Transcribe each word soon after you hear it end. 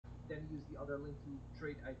then use the other link to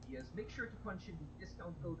trade ideas. Make sure to punch in the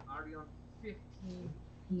discount code Arion15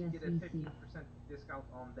 to get a 15% discount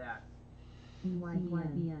on that.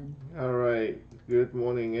 All right. Good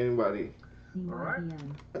morning, anybody. All right.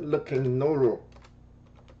 Looking Nuro.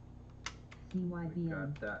 We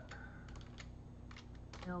got that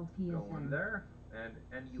going there, and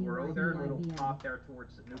euro there, a little pop there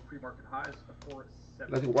towards the new pre-market highs of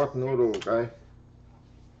 476. Let's walk Nuro, guy.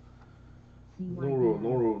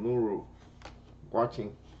 Nuro.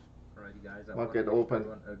 Watching. Alrighty, guys. Market open.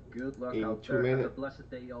 A good luck in out 2 there. minutes. Have a blessed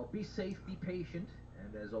day, y'all. Be safe, be patient,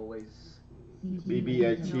 and as always,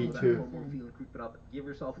 BBIT too. Feeling creep it up. Give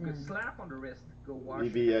yourself a good slap on the wrist. Go wash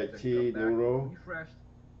BBIT, your hands and come back Nuro. refreshed.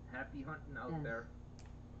 Happy hunting out there.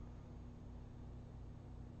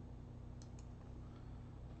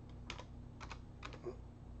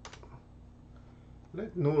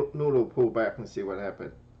 Let Nuro pull back and see what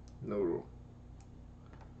happened. Nuro.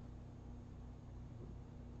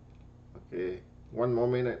 Okay, 1 more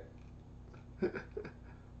minute.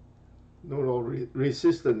 Nuro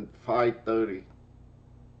resistant 530.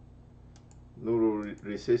 Nuro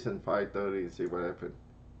resistant 530. See what happened.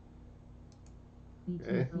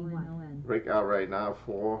 Okay. Breakout right now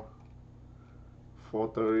for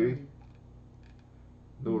 430.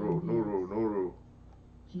 Nuro.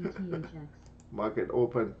 Market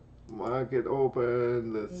open.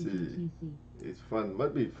 Let's see. It's fun.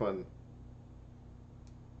 Must be fun.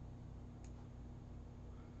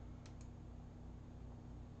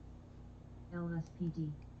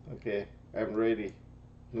 LSPD. Okay, I'm ready.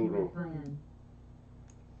 Nuro.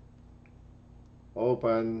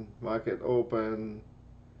 Open. Market open.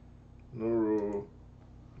 Nuro.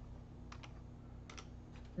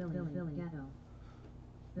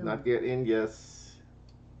 Not get in, yes.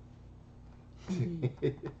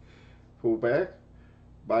 Pull back.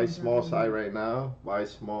 Buy small side right now. Buy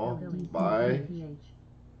small. Buy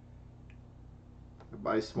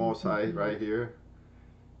small side right here.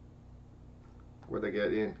 What I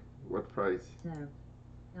get in? What price?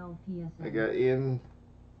 I got in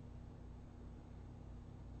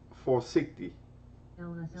 460.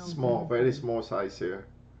 Small, very small size here.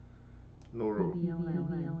 Nuro.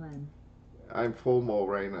 I'm full mode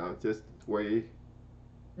right now. Just wait.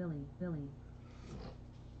 Billy.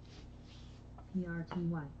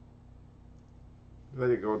 PRTY. Let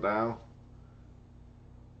it go down.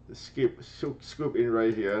 Scoop in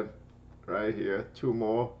right here. 2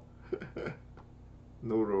 more.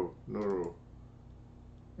 Nuro.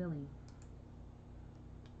 Billy.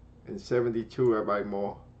 And 72 I buy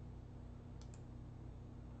more.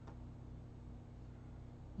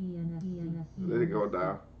 Let it go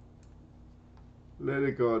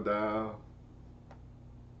down.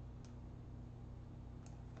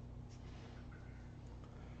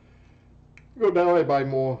 Go down, I buy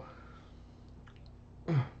more.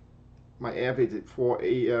 My average is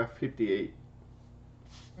 458.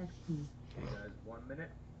 XP. Okay, guys, 1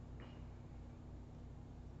 minute.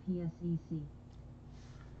 PSEC.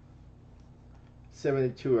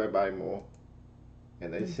 72 I buy more.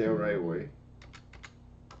 And I sell right away.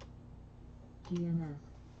 GNS.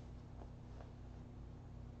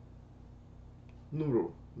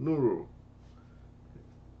 Nuro.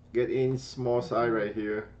 Get in small side right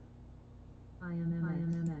here.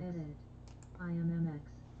 IMMX.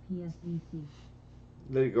 PSEC.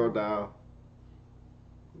 Let it go down.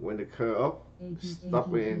 When the curve up,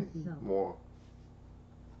 stop in more.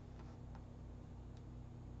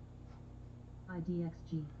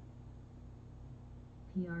 IDXG.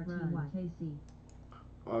 PRTYKC.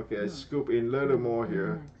 Okay, scoop in a little more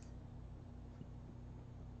here.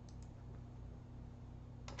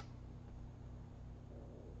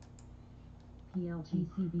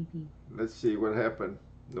 PLGCBP. Let's see what happened.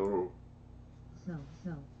 Nuro. So,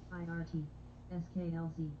 IRT,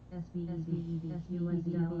 SKLZ, SBEV,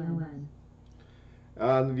 SUSDLN.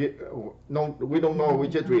 No, we don't know. We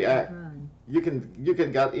just react. You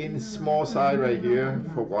can get in small side right here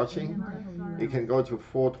for watching. It can go to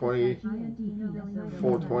 420,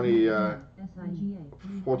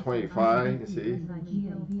 425. You see.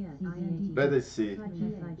 Let us see.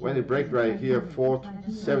 When it break right here,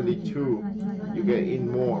 472, you get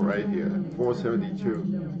in more right here. 472.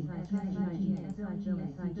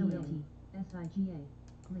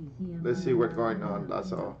 Let's see what's going on.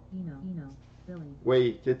 That's all.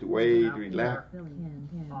 Wait, just wait, relax.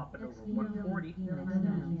 Pop it over 140.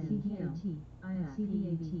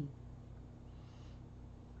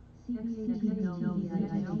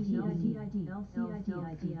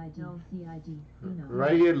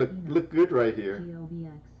 Right here, look good right here.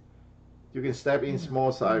 You can step in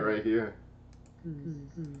small side right here.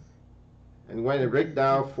 And when it break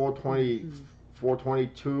down 420,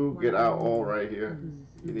 422, get out all right here.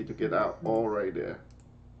 You need to get out all right there.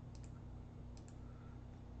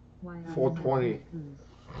 420.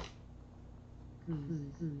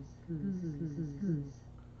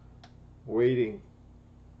 Waiting.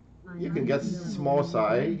 You can get small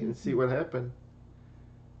side and see what happened.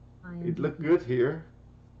 It looked good here.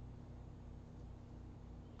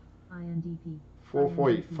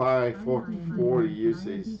 445, 440, you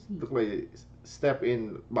see, look like step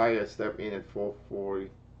in, buyer step in at 440.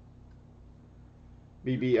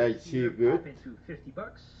 BBIT good. Pop into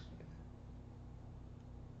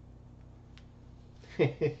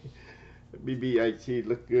 $50. BBIT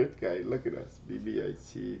look good, guys. Look at us, BBIT.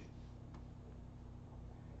 See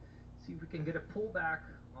if we can get a pullback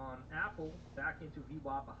on Apple back into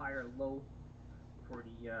VWAP, a higher low for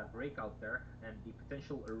the breakout there, and the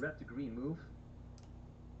potential red to green move.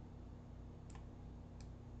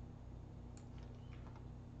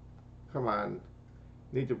 Come on,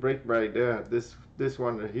 need to break right there. This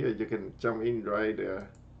one right here, you can jump in right there,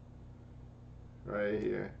 right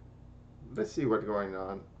here. Let's see what's going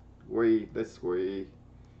on. Wait, this way,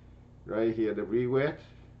 right here, the re-wet.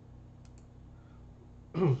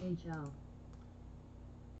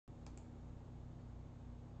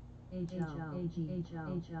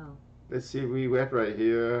 Let's see, we wet right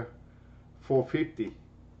here, 450.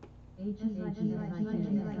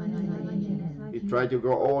 It tried to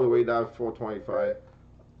go all the way down 425.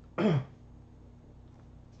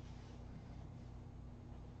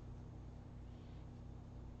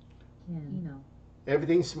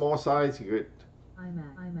 Everything small size good.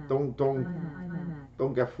 Don't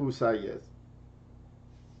get full size yet.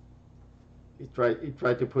 It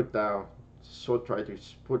tried to put down. So try to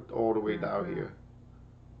put all the way down here.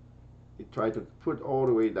 It tried to put all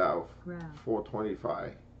the way down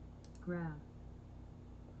 425.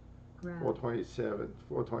 427,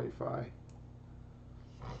 425.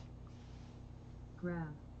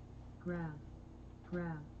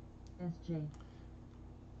 SJ.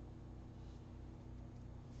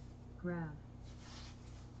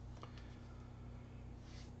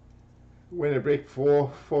 When it break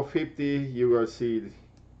 450, you will see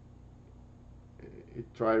it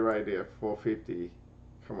try right there, 450.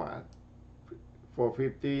 Come on,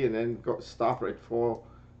 450, and then go stop at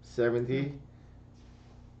 470.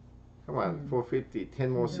 Come on, 450, 10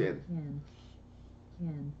 more cents.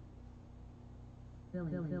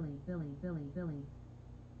 Billy.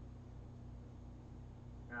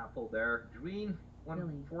 Apple there, green,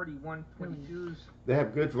 141.22s. They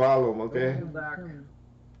have good volume, okay? Back.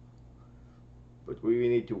 But we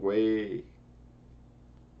need to wait.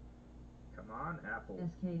 Come on, Apple.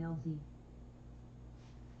 SKLZ.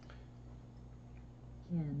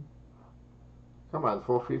 Come on,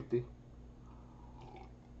 450.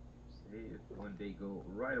 See it one day go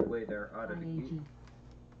right away there out of the gate.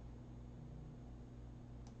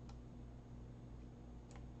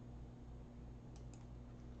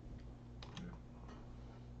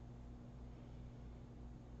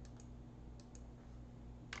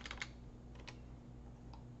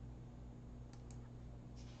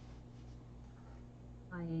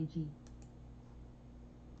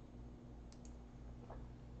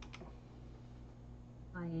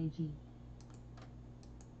 IAG.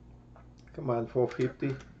 Come on,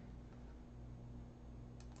 450.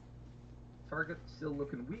 Target still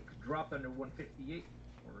looking weak, dropped under 158,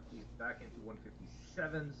 or at least back into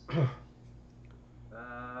 157s.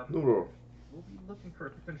 Nuro. We'll be looking for a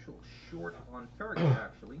potential short on target,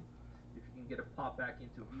 actually, if you can get a pop back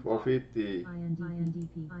into VWAP. 450.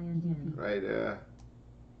 INDP. Right there.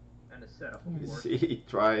 And a setup, You of course. see, he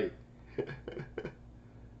tried.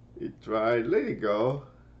 He tried. Let it go.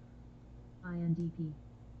 INDP.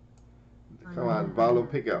 Come on, volume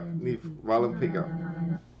pickup. Need volume pickup.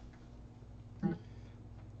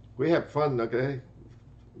 We have fun, okay?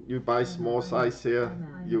 You buy small size here,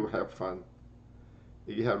 you have fun.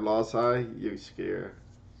 If you have large size, you're scared.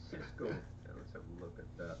 Cisco. Yeah, let's have a look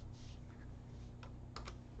at that.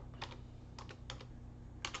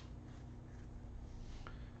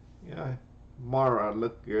 Yeah, Mara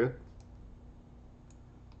look good.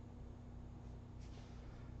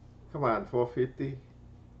 Come on, 450.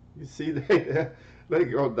 You see they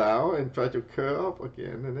go down and try to curl up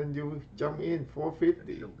again, and then you jump in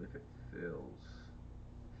 450. If it fills.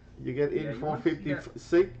 You get in Yeah,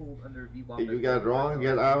 456. Under VWAP, If you got wrong,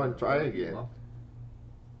 get out and try again.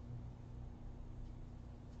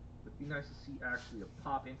 Would be nice to see actually a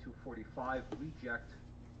pop into 45, reject,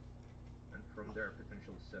 and from there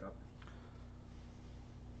potential setup.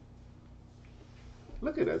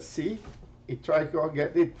 Look at that, see? He tried to go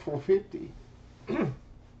get it 450.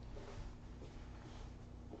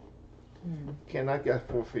 Cannot get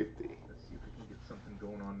 450. Let's see if we can get something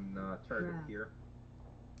going on target here.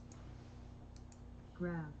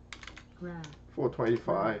 Grab.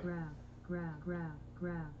 425. Grab.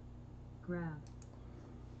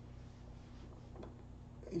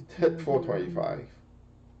 It hit 425.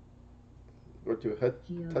 Go to hit,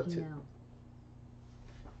 touch it.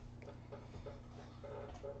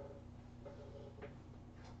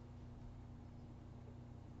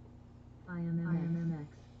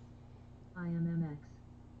 IMMX.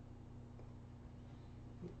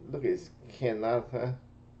 Look, it cannot, huh?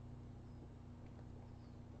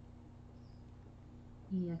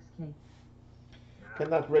 EXK.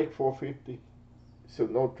 Cannot break 450. So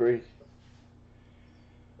no trade.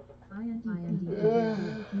 INDP.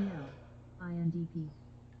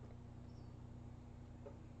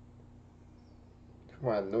 Come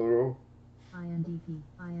on, Nuro. INDP.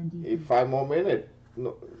 5 more minutes.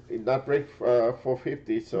 No, it not break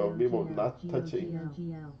 450, so we will not touching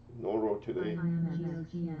Nuro today.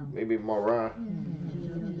 Maybe Mora.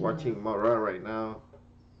 Watching Mora right now.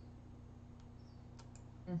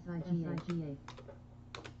 SIGA.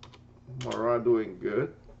 Mora doing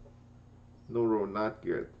good. Nuro not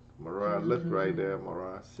good. Mora, look right there,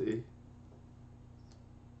 Mora. See?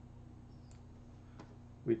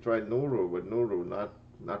 We tried Nuro, but Nuro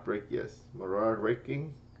not break yes. Mora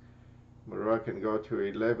breaking. Mora can go to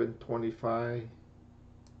 1125.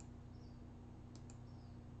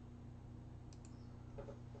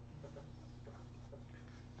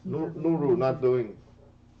 Nuro not doing.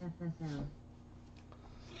 FSL.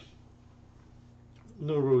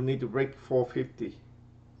 Nuro need to break 450.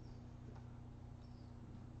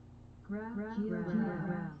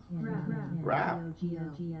 Wrap.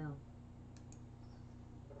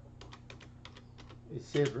 It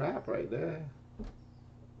said wrap right there.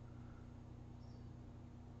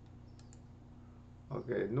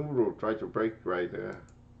 Okay, Nuro try to break right there.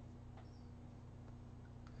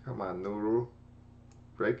 Come on, Nuro.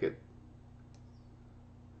 Break it.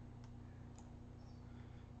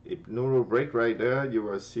 If Nuro break right there, you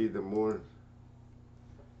will see the moon.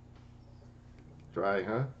 Try,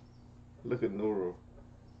 huh? Look at Nuro.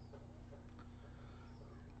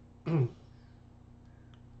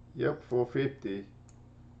 Yep, 450.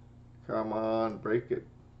 Come on, break it.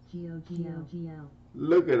 GL.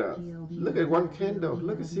 Look at us. Look at one candle.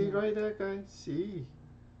 Look at, see right there, guys. See.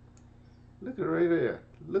 Look at right there.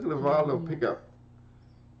 Look at the volume pickup.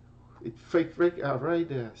 It fake breakout right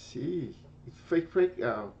there. See. It fake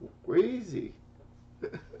breakout. Crazy.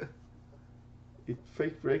 It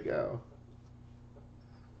fake breakout.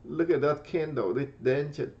 Look at that candle. It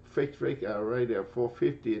then just fake breakout right there.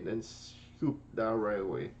 450 and then scoop down right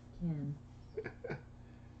away.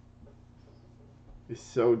 It's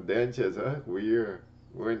so dangerous, huh? Weird.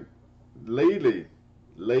 When lately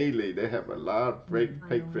they have a lot of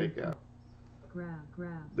fake breakout.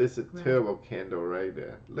 This is a terrible candle right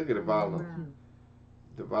there. Look at the volume.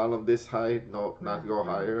 The volume this high, no, not go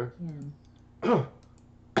higher.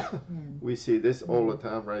 We see this all the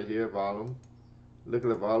time right here, volume. Look at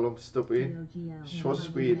the volume, stupid. Short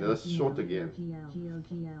squeeze, that's short again.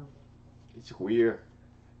 It's weird.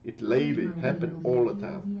 It lately happen all the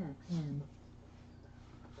time.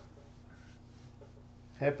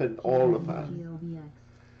 Happen all the time.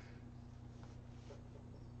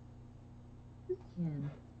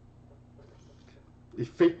 It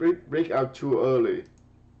fake breakout too early.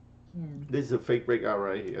 This is a fake breakout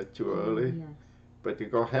right here, too early. But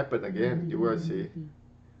it gonna happen again, you will see.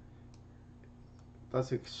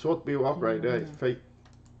 That's a short build up right there, it's fake.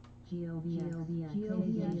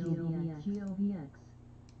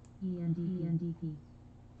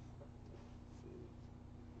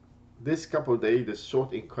 This couple of days, the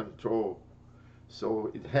short in control. So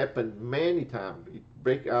it happened many times. It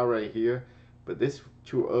break out right here, but this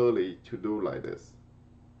too early to do like this.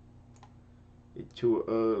 It's too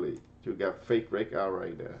early to get fake breakout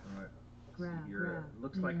right there. All right. Here,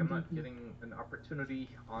 looks like I'm not getting an opportunity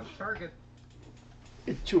on target.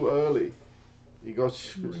 It's too early. You go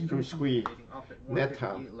to squeeze net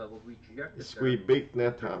time. Squeeze big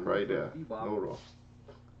net time right there. No.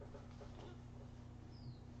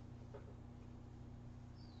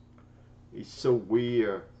 It's so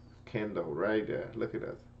weird candle right there. Look at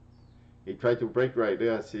that. He tried to break right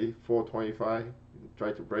there. See 425. He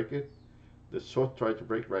tried to break it. The short tried to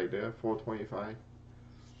break right there. 425.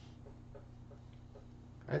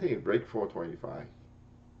 I think it break 425.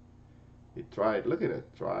 He tried. Look at it.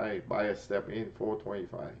 Try buy a step in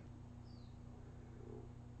 425.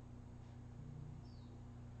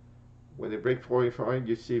 When they break 425,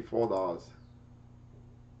 you see $4.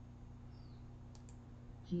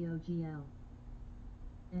 GOGL.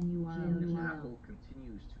 And Apple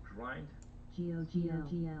continues to grind. You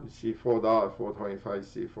see $4, 4.25,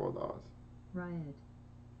 see $4. Riot.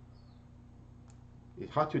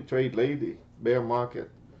 It's hard to trade lately. Bear market.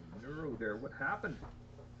 Nuro there, what happened?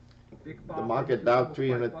 Big The market down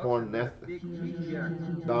 300 point net.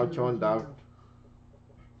 Dow Jones down.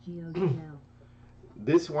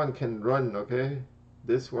 This one can run, okay?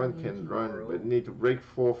 This one can run, but need to break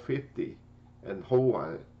 450 and hold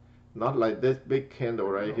on it. Not like this big candle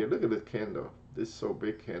right here. Look at this candle. This so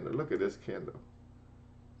big candle. Look at this candle.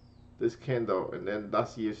 This candle, and then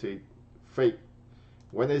that's usually fake.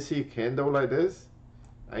 When I see a candle like this,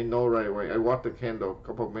 I know right away. I watched the candle a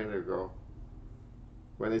couple of minutes ago.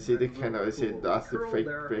 When I see the candle, I say that's the fake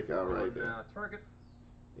breakout right there. Target.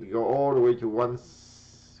 You go all the way to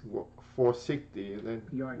 460, and then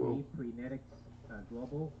PRD, Prenetics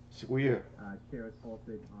Global. it's weird. Shares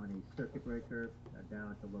halted on a circuit breaker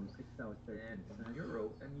down at the low $6.13. And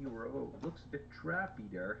Euro looks a bit trappy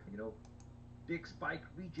there. You know, big spike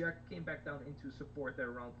reject, came back down into support there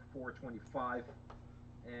around 425,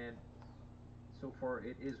 and so far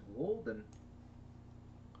it is golden.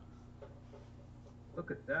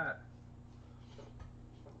 Look at that. Some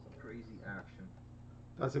crazy action.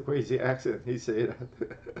 That's a crazy accent. He said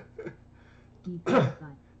that.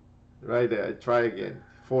 Right there. I try again.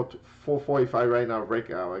 445 right now.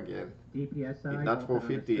 Breakout again. DPSI. It's not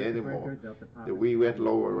 450 anymore. We went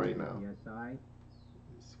lower right now. DPSI.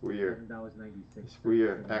 It's weird. $7.96. It's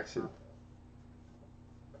weird accent.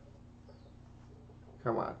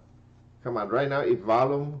 Come on. Come on. Right now, if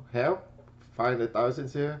volume help, 500,000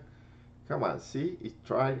 here. Come on. See, it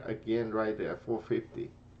tried again right there. 450.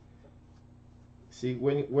 See,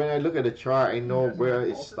 when I look at the chart, I know where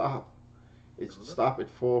it stopped. It stopped at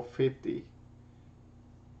 450.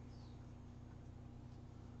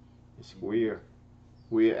 It's weird.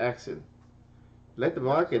 Weird accent. Let the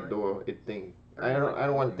market do its thing. I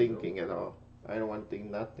don't want thinking at all. I don't want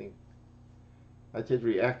think nothing. I just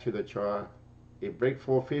react to the chart. It break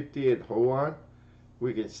 450 and hold on.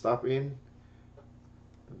 We can stop in.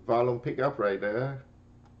 Volume pick up right there.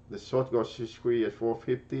 The short goes to squeeze at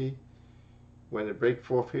 450. When it break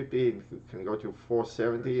 450, it can go to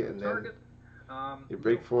 470, and then it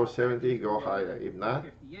break 470, go higher. If not,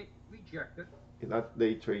 rejected. It's not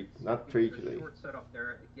day trade, not trade today. Short setup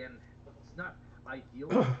there again. It's not ideal,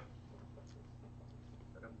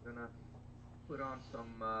 but I'm gonna put on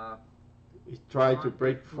some. It tried to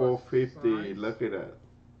break 450. Look at that.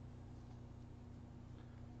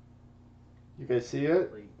 You can see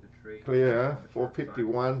it. Clear.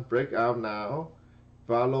 451. Breakout now.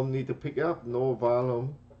 Volume need to pick up. No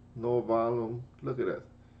volume. No volume. Look at that.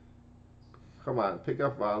 Come on, pick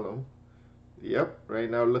up volume. Yep. Right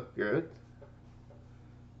now look good.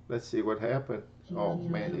 Let's see what happened. Oh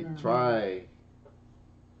man, it tried.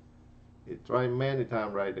 It tried many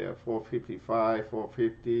times right there. 455,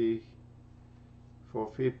 450,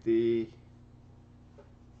 450.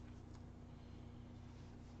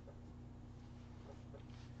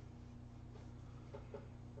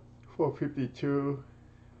 $452.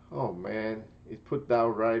 Oh man, it put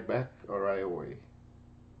down right back or right away.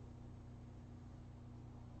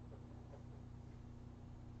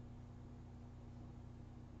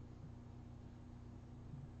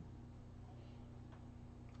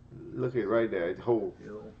 Look at right there, it hold.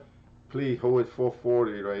 Please hold it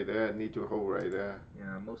 440 right there. I need to hold right there.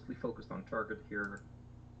 Yeah, mostly focused on target here.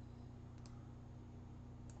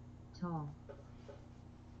 Tall.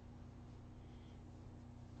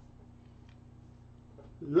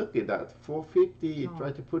 Look at that, 450.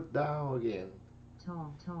 Try to put down again.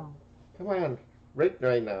 Tall. Come on, break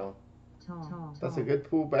right now. Tall. That's a good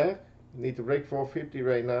pullback. Need to break 450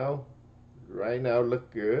 right now. Right now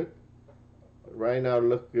look good. Right now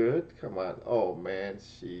look good. Come on. Oh man,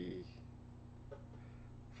 she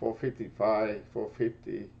 455,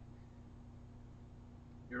 450.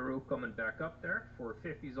 Euro coming back up there.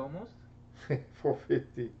 450s almost.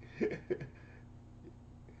 450.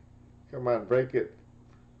 Come on, break it.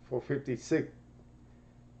 456.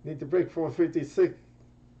 Need to break 456.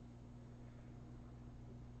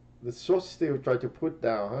 The short still try to put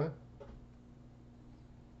down, huh?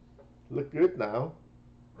 Look good now.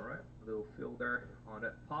 Alright, little fill there on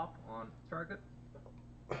that pop on target.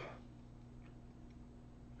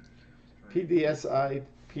 PDSI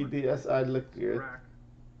look good.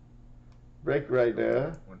 Break right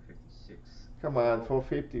there. 156. Come on,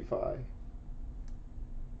 455.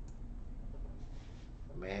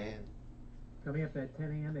 Man. Coming up at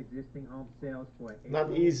 10 a.m., existing home sales for April.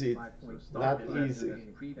 Not easy. 5.5% Not easy.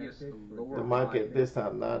 Previous The lower market this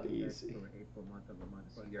time not easy. For April month of the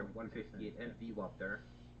month. See there, 158 and VWAP there.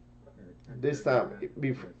 This time,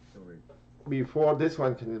 before this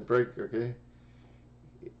one can break, okay,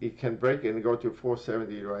 it can break and go to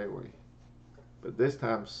 470 right away. But this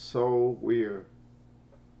time, so weird.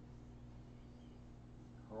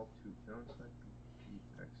 Call to downside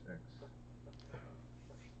BGXX.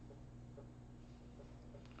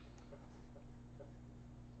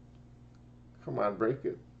 Come on, break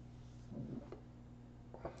it.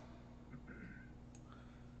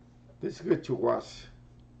 This is good to watch.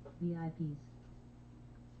 VIPs.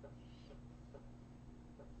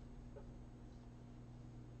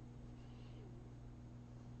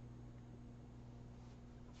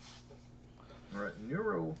 All right,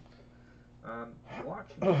 Nuro.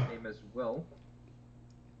 Watching the name as well.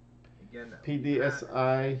 Again,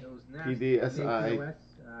 PDSI, PDSI,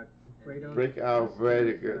 breakout,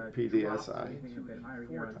 very good,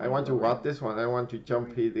 PDSI. I want to watch this one, I want to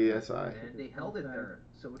jump PDSI. And they held it there,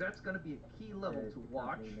 so that's going to be a key level to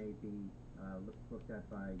watch. May be looked at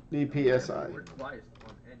by DPSI. We're advised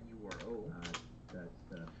on NURO.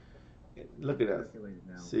 that's Look at that. circulated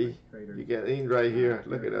now. See, you get in right here.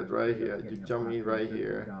 Look at that right here. You jump in right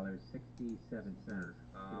here. $67.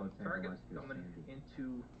 Target coming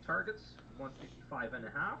into targets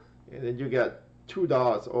 155.5. And then you got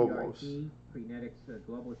 $2 almost. Prenetics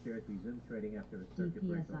global shares resumed trading after a circuit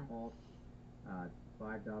breaker DPSI. halt.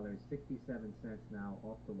 $5.67 now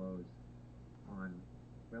off the lows on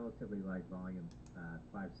relatively light volume.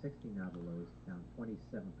 560 now the lows, down 27%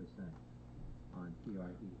 on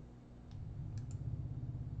TRE.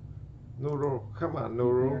 Nuro, come on,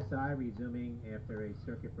 Nuro. PSI resuming after a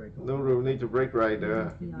circuit breaker. Nuro need to break right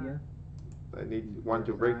there. India. I need one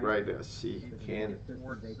to break right there. See, you can.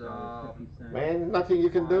 Towards, Man, nothing you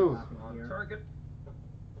can do. On target.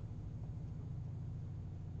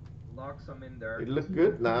 Lock some in there. It look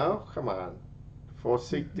good now. Come on.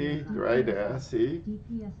 460 right there. See?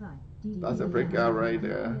 DPSI. That's a breakout right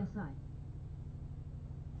there.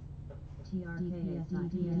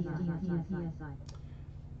 TRKSI.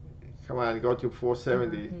 Come on, go to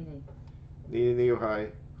 470. Need a new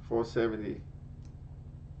high. 470.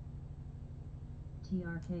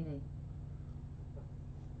 TRKA.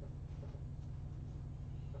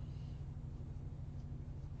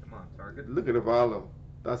 Come on, target. Look at the volume.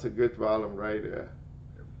 That's a good volume right there.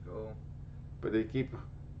 There we go. But they keep,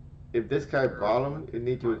 if this guy volume, it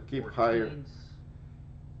need to keep higher.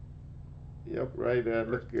 Yep, right there,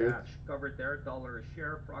 look good. Covered there, $1 a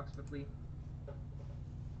share approximately.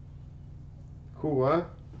 Cool, huh?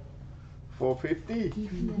 450,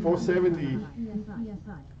 470.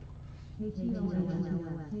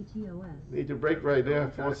 Need to break right there,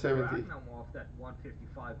 470. Now I'm off that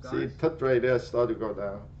 155, guys. See, it touched right there, start to go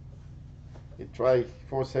down. It tried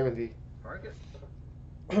 470. Target.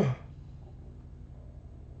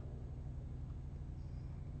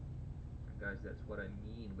 Guys, that's what I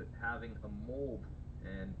mean with having a mold,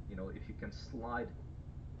 and you know, if you can slide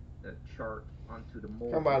the chart onto the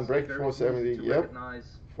mold. Come on, it's break very 470. easy to Yep.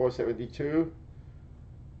 recognize 472.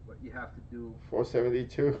 what you have to do.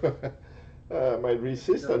 472. My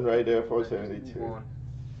resistance right there, Move 472. on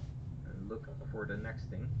and look for the next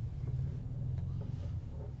thing.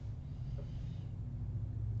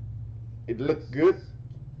 It looked good.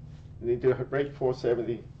 You need to break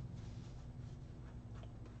 470.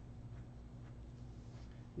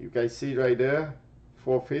 You guys see right there,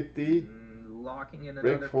 450. Locking in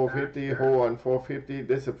Break another 450, patch hold on 450.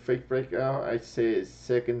 This is a fake breakout. I say it's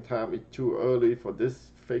second time. It's too early for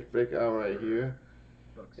this fake breakout right here.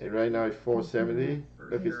 And right now it's 470.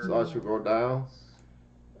 Look, it starts to go down.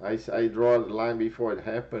 I draw the line before it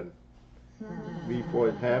happened. Before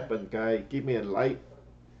it happened, guy, give me a light.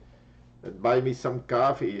 And buy me some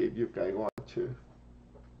coffee if you guys want to.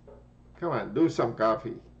 Come on, do some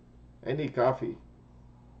coffee. Any coffee.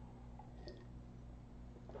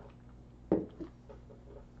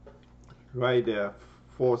 Right there,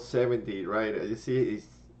 470, right there. You see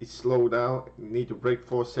it's slowed down. You need to break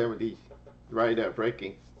 470. Right there,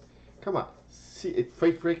 breaking. Come on, see it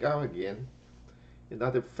fake break out again.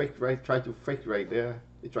 Another fake right, try to fake right there.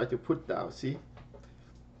 They try to put down, see?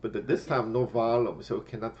 But this time no volume, so it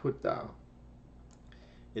cannot put down.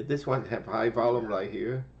 If this one have high volume right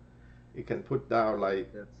here, it can put down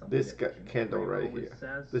like this candle right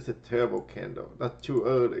here. This is a terrible candle. That's too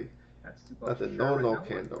early. That's a no-no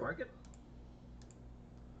candle.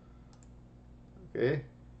 Okay,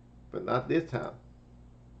 but not this time.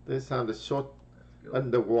 This time the short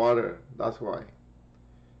underwater. That's why.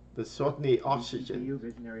 The short need oxygen.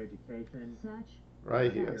 Visionary education.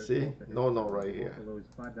 Right here, see? No right here. Below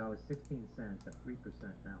 $5.16 at 3%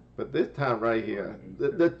 now. But this time right here,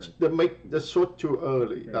 they make the short too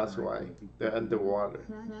early. That's why they're underwater.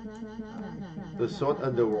 The short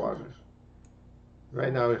underwater.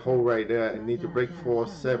 Right now, it hold right there. It need to break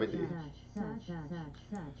 470.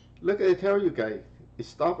 Look at it. Tell you guys, it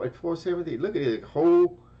stopped at 470. Look at it.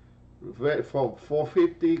 Hold from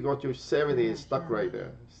 450 go to 70 and stuck right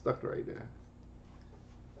there. Stuck right there.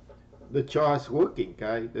 The chart's working,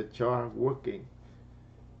 guys. The chart working.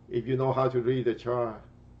 If you know how to read the chart,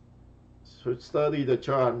 so study the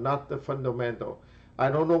chart, not the fundamental. I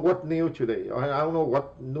don't know what new today. I don't know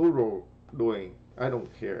what Nuro doing. I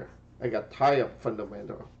don't care. I got tired of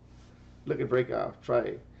fundamental. Look at breakout. Try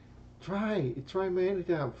it. Try many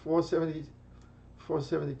times. 470,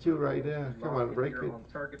 472 right there. Come on, break it. On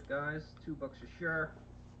target, guys. $2 a share.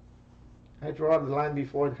 I draw the line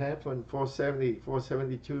before it happened. 470,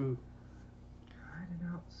 472. Riding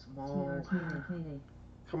out small.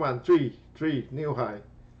 Come on, three, new high.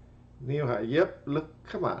 New high. Yep, look,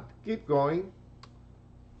 come on. Keep going.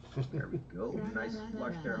 There we go. Nice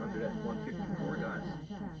flush there under that 154, guys.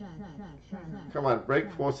 Come on,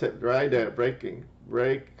 break 470. Right there, breaking.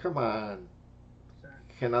 Break. Come on.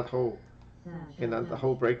 Cannot hold. Cannot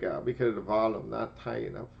hold breakout because of the volume not high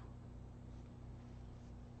enough.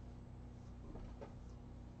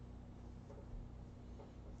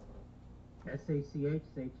 SACH,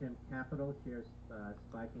 HM Capital shares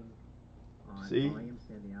spiking on See? volume,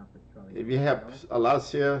 standing out for Charlie. If you have a lot of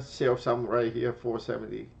shares, sell some right here,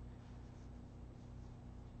 470.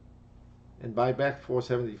 And buy back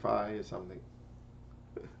 475 or something.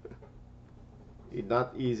 It's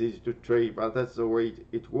not easy to trade, but that's the way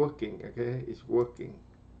it's working, okay? It's working.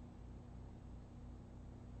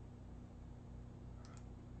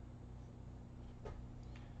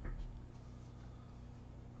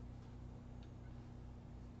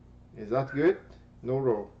 Is that good?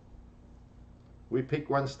 Nuro. We pick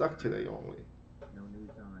one stock today only. No news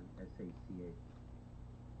on SACH.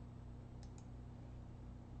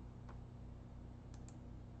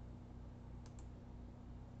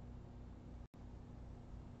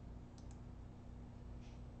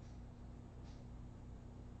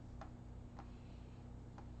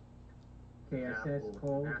 KSS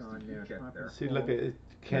calls on their conference. See, look at it.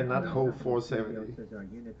 Cannot hold 470.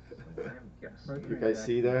 You guys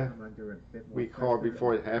see that? We called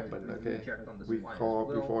before it happened, okay? We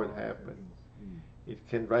called before it happened. It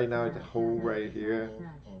can right now it hold right here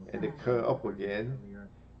and it curl up again.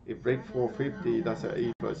 It break 450, that's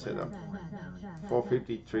an 8% up.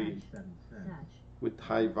 453 with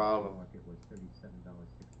high volume.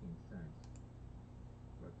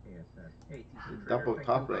 Double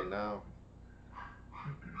top right now.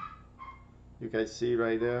 You guys see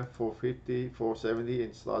right there, 450, 470,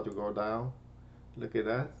 and start to go down. Look at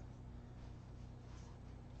that.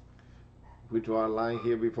 We draw a line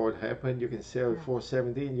here before it happened. You can sell at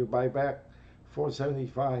 470 and you buy back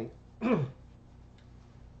 475. PTNR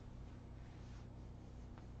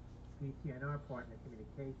Partner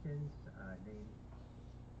Communications, named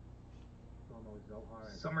Shlomo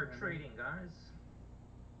Zohar. Summer trading, guys.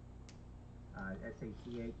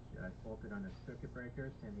 SACH faltered on a circuit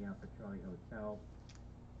breaker, sending out for Charlie Hotel.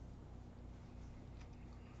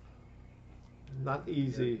 Not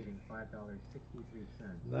easy.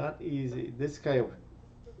 $5.63. Not easy. This kind of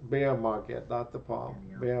bear market, not the palm.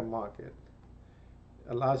 Bear market.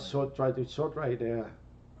 A lot of short try to short right there.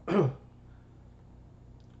 Come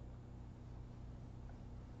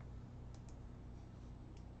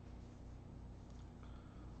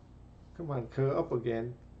on, curl up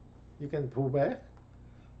again. You can pull back.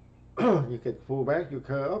 You can pull back, you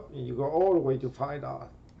curl up, and you go all the way to $5. Euro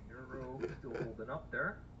still holding up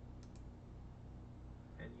there.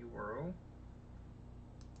 And Euro.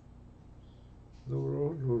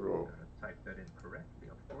 Nuro. Type that in correctly,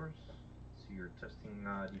 of course. So you're testing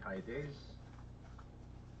the high days.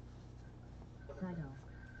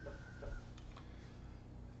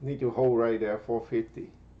 Need to hold right there,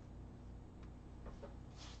 450.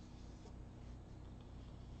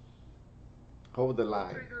 Hold the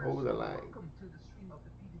line. Hold the line. Welcome to the stream of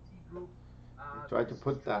the PDT group. Try to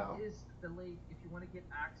put down. Is delayed. If you want to get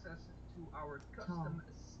access to our custom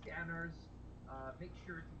scanners, make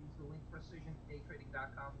sure to use the link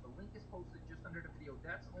precisionDayTrading.com. The link is posted just under the video.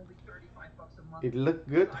 That's only $35 a month. It looked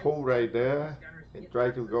good. Hold right there and try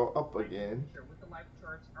to go up again. With the live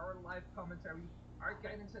charts, our live commentary, our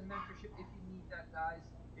guidance and mentorship if you need that, guys.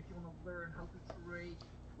 If you want to learn how to trade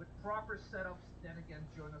with proper setups, then again,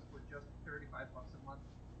 join us for just $35 a month.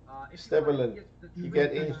 Stabilin, you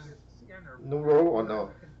get in Nuro or no?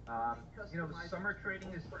 You know, summer trading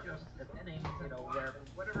is just a thing, you know, where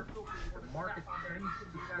whatever the market tends to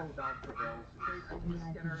slow down prevails. Trade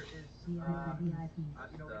scanner is, you know,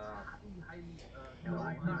 it's highly, you know,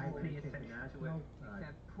 not pay attention to it. You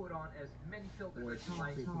can't put on as many filters as you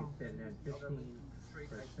like. And then 15%, Make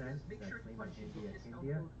sure that's to punch in the India, discount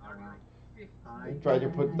India, code They REI. try to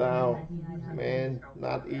put down, man,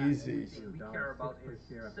 not easy. We care about is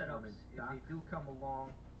setups. If they do come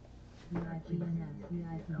along, VIPs, then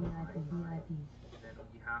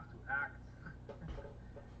we have to act.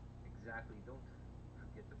 Exactly. Don't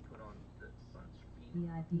forget to put on the sunscreen.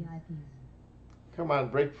 VIPs, Come on,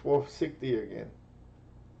 break 460 again.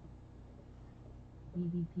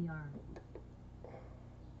 VVPR,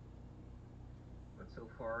 But so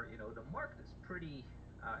far, you know, the market is pretty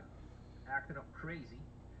acting up crazy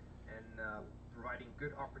and providing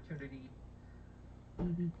good opportunity.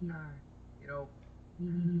 VVPR, You know,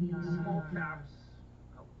 VVPR, small caps,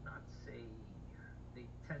 I would not say they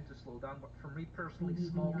tend to slow down, but for me personally,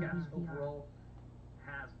 small caps overall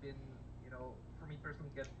has been, you know, for me personally,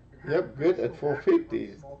 it has Yep, good at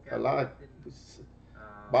 450. A lot.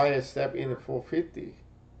 Buy a step in at 450.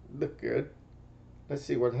 Look good. Let's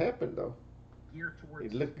see what happened though. Geared towards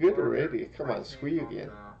It looked good larger already. Come on, price squeeze names again.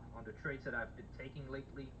 On the trades that I've been taking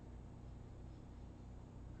lately.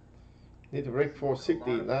 Need to break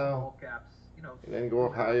 460 now. Caps, you know, And then go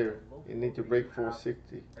higher. You need to break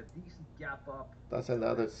 460. A decent gap up. That's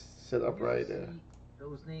another setup right there.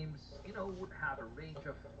 Those names, you know, would have a range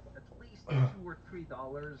of at least $2 or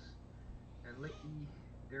 $3, and lately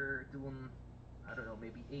they're doing, I don't know,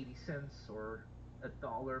 maybe 80 cents or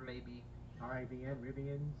 $1 maybe.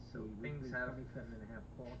 Rivian, So things have 27.5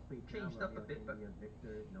 call speed changed now, up a bit, but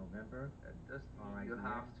Victor, November. that doesn't mean you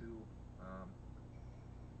have to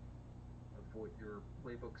avoid your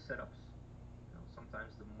playbook setups. You know,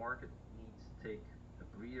 sometimes the market needs to take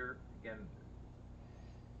a breather. Again,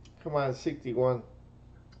 Come on, 61.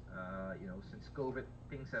 you know, since COVID,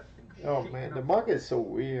 things have been Oh man, the market is so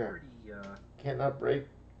weird. Pretty, cannot break.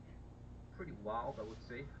 Pretty wild, I would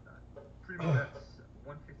say. Pretty much that's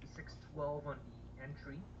 156.12 on the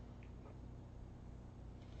entry.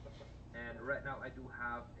 And right now I do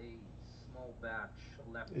have a small batch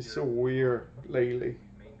left. It's so weird lately.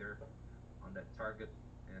 Remainder on that target,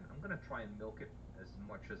 and I'm gonna try and milk it as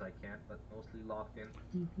much as I can, but mostly locked in.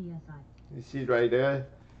 DPSI, You see right there,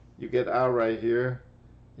 you get out right here,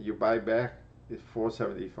 you buy back, it's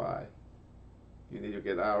 475. You need to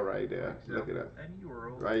get out right there. Look at that.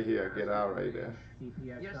 Right here, get out right there.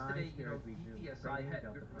 Yesterday, you know, DPSI had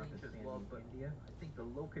good range as well, but I think the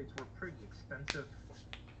locates were pretty expensive.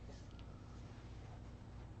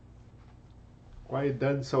 Why it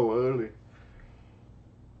done so early?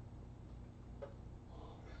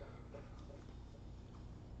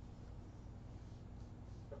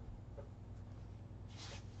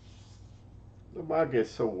 The market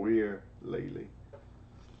is so weird lately.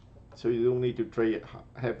 So you don't need to trade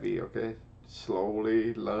heavy, okay?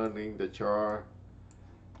 Slowly learning the chart.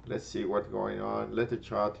 Let's see what's going on. Let the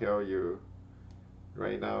chart tell you.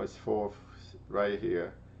 Right now it's right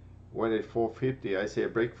here. When it's 450, I say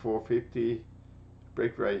break 450,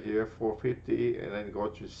 break right here 450, and then go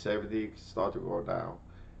to 70, start to go down,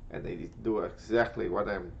 and they do exactly what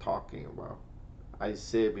I'm talking about. I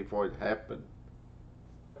say before it happened.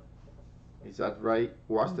 Is that right?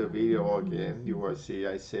 Watch the video again. You will see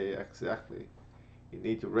I say exactly. You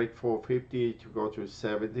need to break 450 to go to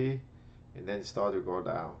 70, and then start to go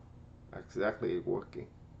down. Exactly working.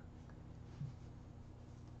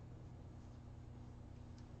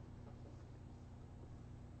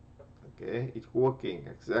 Okay, it's working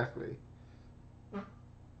exactly.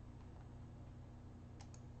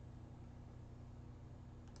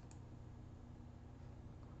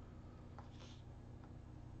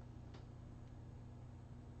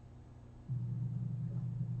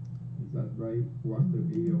 Is that right? Watch the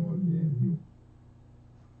video again.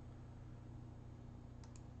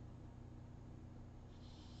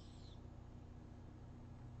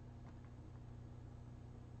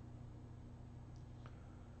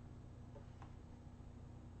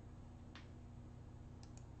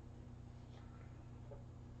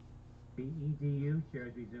 BEDU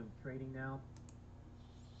shares resume trading now.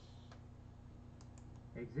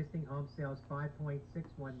 Existing home sales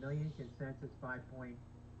 5.61 million, consensus 5.65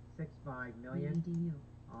 million BEDU,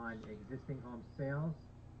 on existing home sales.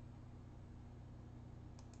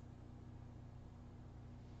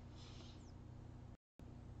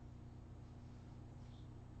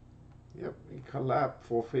 Yep, it collapsed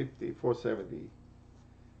 450, 470.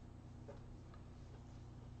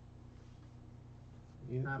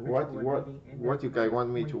 What you guys want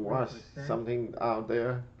me to watch? Something out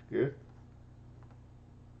there good.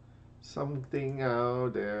 Something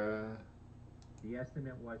out there. The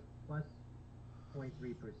estimate was plus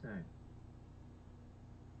 0.3%.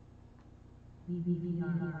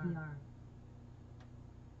 VVPR.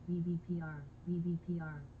 VVPR.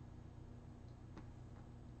 VVPR.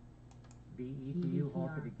 VEPU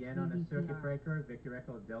halted again on a circuit breaker. Victor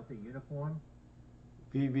Echo Delta Uniform.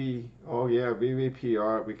 Oh yeah,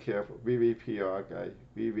 VVPR, be careful. VVPR, guys.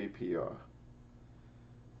 VVPR.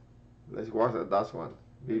 Let's watch that one.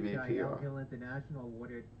 VVPR. Hill International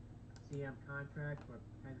awarded CM contract for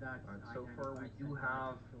PennDOT. So far we do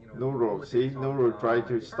have, Nuro, see, Nuro tried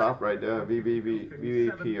to stop right there. VVPR.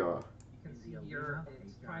 You can see here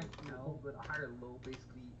it's trying to hold at a higher low,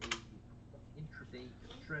 basically a intraday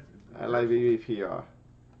trend. I like VVPR.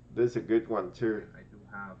 This is a good one too. I do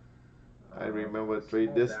have. I remember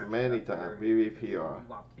trade this many times. VVPR.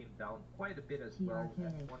 VWAP came down quite a bit as well.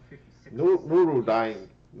 At 156. Nuro dying.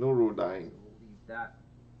 Nuro dying. So we'll leave that.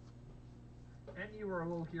 And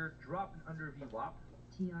Euro here dropping under VWAP.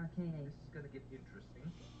 TRKA. This is going to get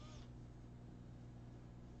interesting.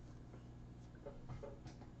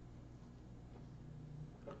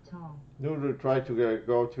 Tall. Nuro tried to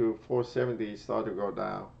go to 470, start to go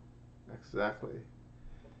down. Exactly.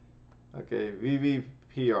 Okay,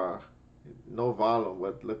 VVPR. No volume,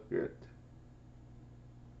 but look good.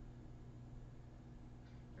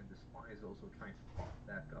 And the SPY is also trying to pop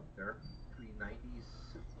back up there. 390s.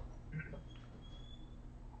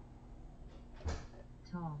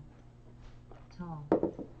 Tall. Tall.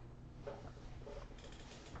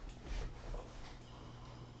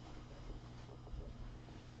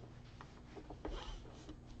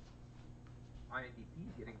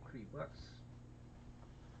 INDP getting $3.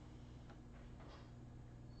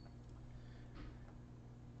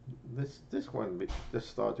 This one just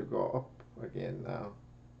start to go up again now.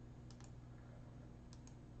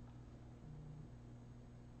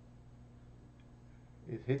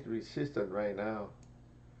 It hit resistance right now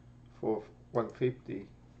for 150.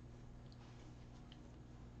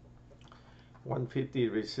 150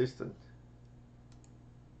 resistance.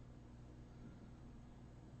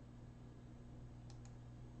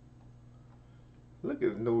 Look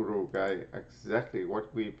at the Nuro guy, exactly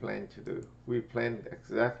what we plan to do. We planned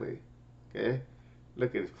exactly, okay?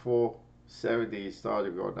 Look at 470 start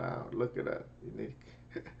to go down. Look at that.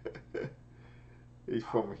 It's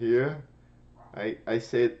from here. I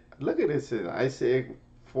said, look at this. I said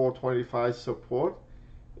 425 support.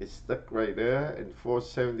 It's stuck right there, and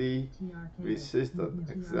 470 resistance.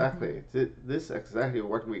 Exactly. This is exactly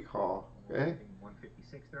what we call, okay?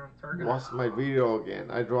 156 there on target. Watch my video again.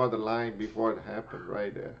 I draw the line before it happened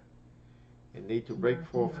right there. You need to break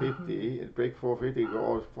 450 and break 450, go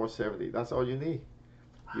over 470. That's all you need.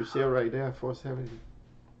 You see it right there, 470.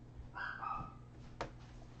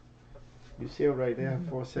 You see it right there,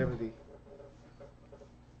 470.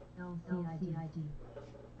 LCID.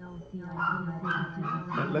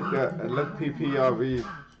 And look PPRV,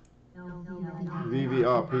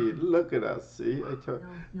 VVRP. Look at that. See,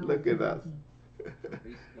 look at that.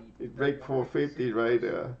 It break 450 right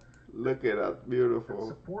there. Look at that, beautiful.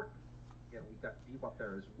 Support. Yeah, we got VWAP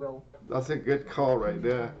there as well. That's a good call right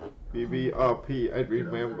there. VVRP. I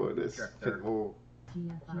remember this. Can move.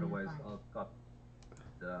 Otherwise, I've got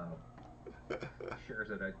the shares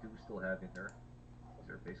that I do still have in there. These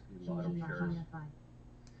are basically a lot of shares.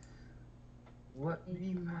 What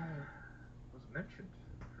name was mentioned?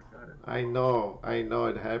 I forgot it. I know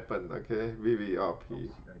it happened. Okay, VVRP.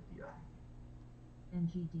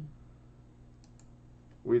 NGD.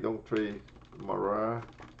 We don't trade Mara,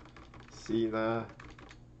 Sina,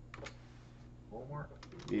 Walmart.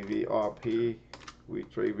 VVRP. We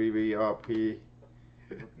trade VVRP.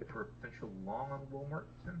 Looking for a potential long on Walmart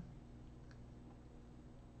then?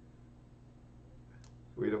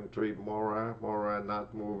 We don't trade Mora. Mora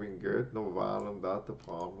not moving good. No volume. That's the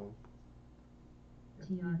problem.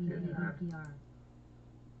 TRKA.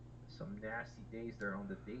 Some nasty days there on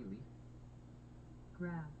the daily.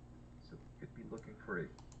 Grab. So we could be looking for a,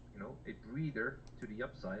 a breather to the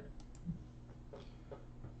upside.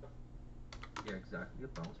 Yeah, exactly, a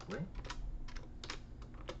bounce play.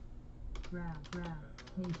 Grab.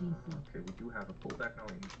 KGC. Okay, we do have a pullback now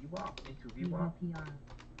in VWAP, into VWAP.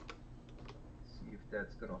 See if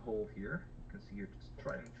that's gonna hold here. You can see here just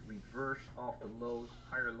trying to reverse off the lows,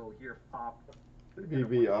 higher low here, pop.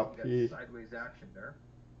 VVRP. Sideways action there.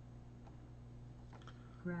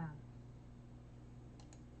 Grab.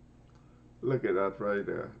 Look at that right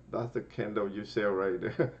there. That's the candle you sell right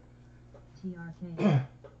there. TRK.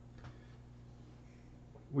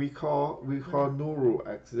 we call Nuro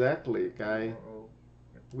exactly, guy.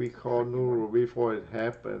 We call Nuro before it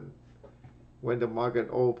happened. When the market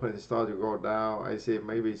opens, start to go down, I say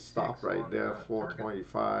maybe stop right there,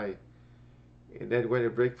 425. And then when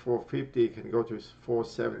it breaks 450, it can go to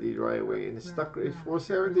 470 right away. And it's stuck at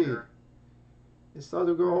 470. It start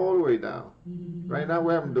to go all the way down. Right now,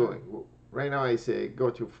 what I'm doing, right now I say go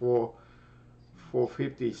to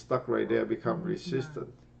 450, stuck right there, become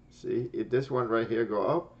resistant. See, if this one right here go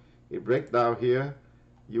up, it break down here,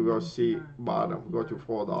 you go see bottom, go to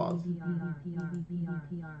 $4.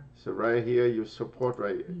 So right here, you support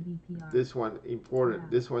right. This one important.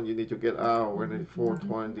 This one you need to get out when it's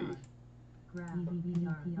 420.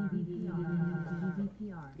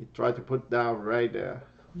 You try to put down right there.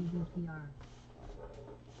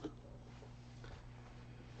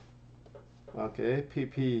 Okay,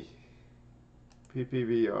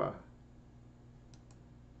 PPVR,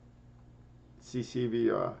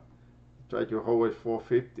 CCVR. Try to hold it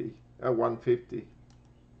 450, 150.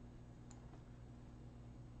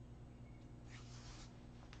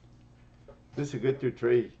 This is good to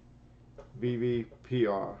trade.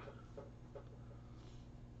 VVPR.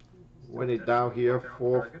 When it's down here,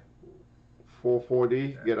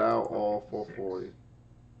 440, get out all 440.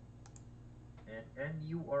 And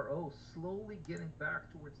NURO slowly getting back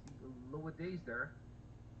towards the lower days there.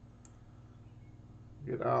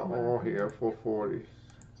 Get out all here, 440.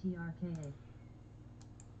 TRKA.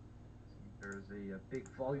 There's a big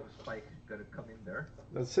volume spike gonna come in there.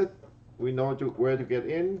 That's it. We know where to get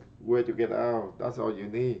in, where to get out. That's all you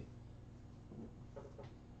need.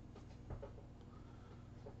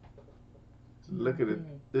 Look at it.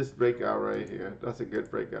 This breakout right here. That's a good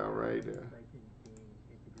breakout right there.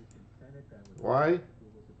 Why?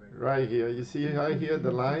 Right here. You see right here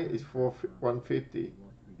the line is 150.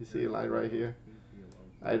 You see a line right here?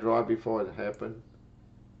 I draw before it happened.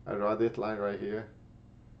 I draw this line right here.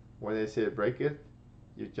 When they say break it,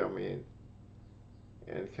 you jump in.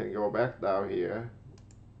 And can go back down here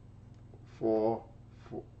for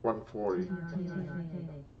 140.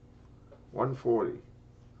 140.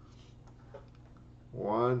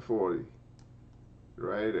 140.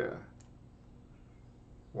 Right there.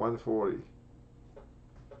 140.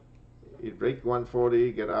 It break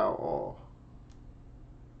 140, get out all.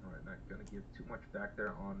 Alright, not gonna give too much back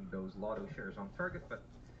there on those lotto shares on target, but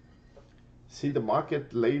see the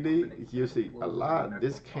market lately is usually a lot.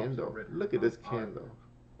 This candle. Look at this candle.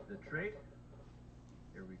 The trade.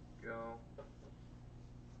 Here we go.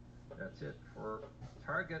 That's it for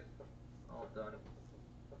target. All done.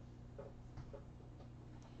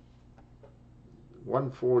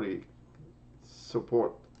 140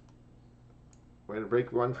 support. When it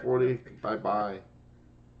break 140, bye bye.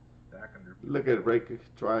 Back under. Look at it break.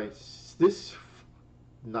 Try this.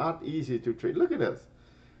 Not easy to trade. Look at this.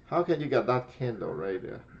 How can you get that candle right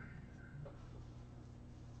there?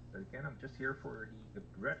 But again, I'm just here for the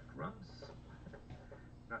breadcrumbs.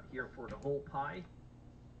 Not here for the whole pie.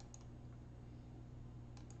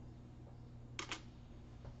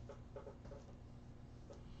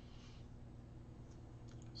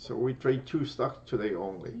 So we trade two stocks today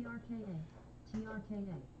only.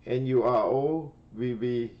 TRKA. NURO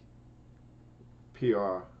Vvpr.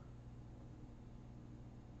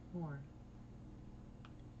 4.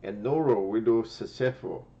 And Nuro we do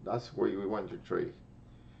successful. That's where we want to trade.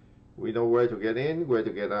 We know where to get in, where to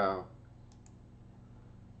get out.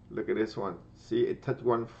 Look at this one. See, it touched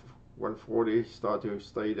 140, start to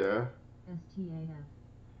stay there. STAF.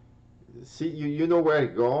 See, you know where to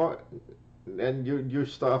go, and you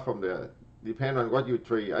start from there. Depend on what you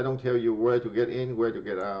trade. I don't tell you where to get in, where to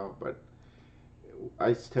get out, but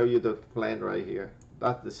I tell you the plan right here.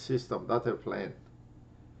 That's the system. That's the plan.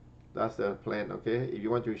 That's the plan, okay? If you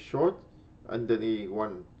want to short, underneath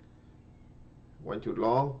one to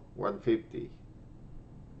long, 150.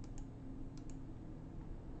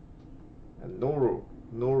 And Nuro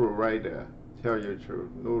right there. Tell you the truth,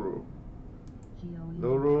 Nuro.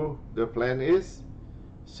 Nuro, the plan is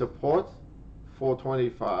support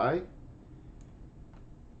 425.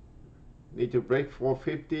 Need to break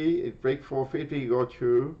 450. It break 450, go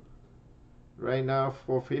to right now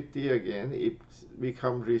 450 again. It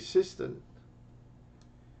become resistant.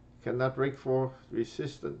 Cannot break for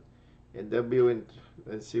resistant, and then build in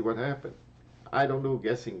and see what happens. I don't do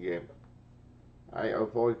guessing game. I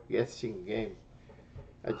avoid guessing game.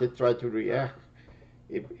 I just try to react.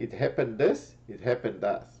 If it happened this, it happened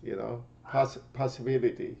that. You know,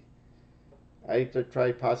 possibility. I just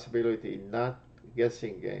try possibility, not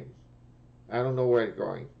guessing game. I don't know where it's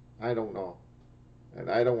going. I don't know,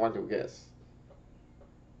 and I don't want to guess.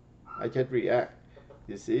 I just react.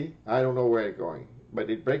 You see, I don't know where it's going, but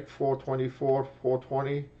it break 424,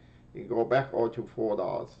 420, it go back all to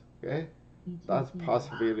 $4. Okay, that's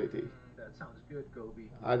possibility. That sounds good, Gobi.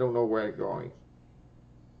 I don't know where it's going,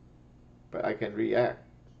 but I can react.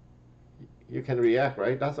 You can react,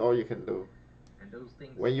 right? That's all you can do. And those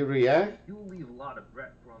things, when you react, you leave a lot of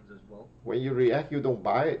breadcrumbs as well. When you react, you don't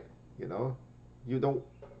buy it. You don't.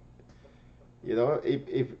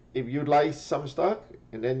 If you like some stock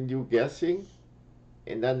and then you guessing,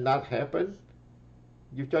 and then not happen,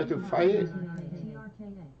 you try to fight it.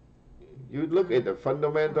 You look at the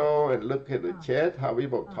fundamental and look at the chat, how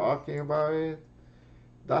people talking about it.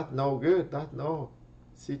 That's no good. That's no.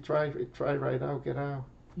 See, try right now. Get out.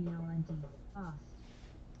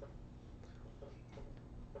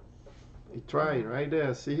 He tried right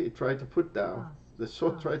there. See, he tried to put down. The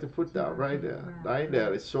short tried to put down right there. Right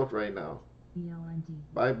there is short right now.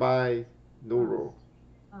 Bye bye, Nuro.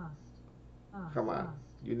 Come on.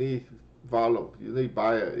 You need volume. You need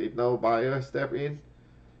buyer. If no buyer step in,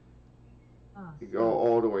 you go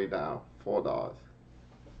all the way down. $4.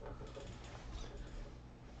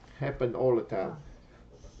 Happen all the time.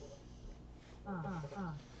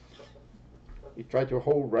 You try to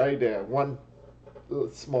hold right there. One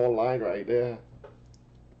small line right there.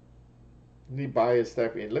 You need buyer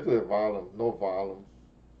step in. Look at the volume. No volume.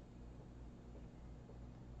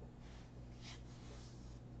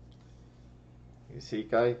 You see,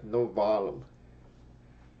 guys, no volume.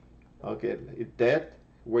 Okay, it's dead.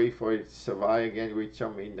 Wait for it to survive again. We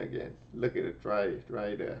jump in again. Look at it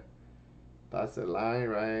right there. That's the line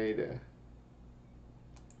right there.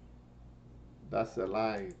 That's the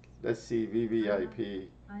line. Let's see VVIP.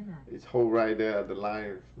 It's hold right there. The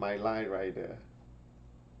line, my line right there.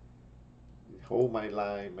 Hold my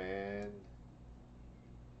line, man.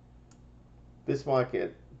 This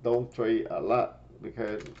market don't trade a lot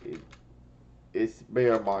because it's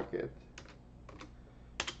bear market.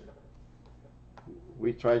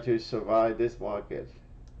 We try to survive this market.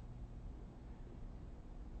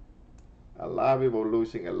 A lot of people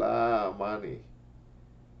losing a lot of money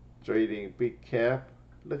trading big cap.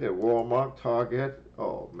 Look at Walmart, Target.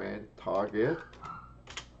 Oh man, Target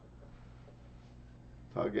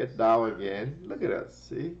down again. Look at that.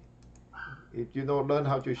 See, if you don't learn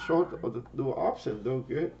how to short or to do option, do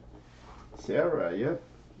good. Sarah, yep.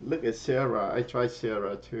 Look at Sarah. I tried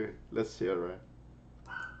Sarah too. Let's Sarah.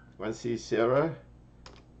 Want to see Sarah?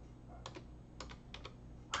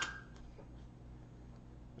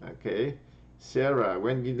 Okay, Sarah.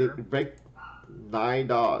 When you break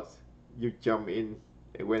 $9, you jump in.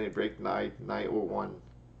 And when it break 901,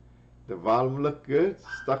 the volume look good.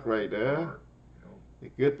 Stuck right there. A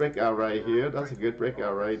good breakout right here. That's a good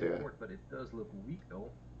breakout right there. But it does look weak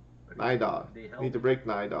though. $9. Need to break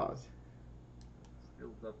 $9.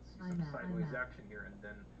 Still love to see some sideways action here and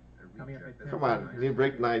then a reject. Come on, you need to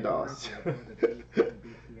break $9.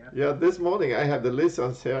 Yeah, this morning I have the list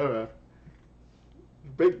on Sarah.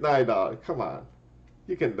 Break $9. Come on,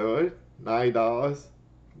 you can do it. $9.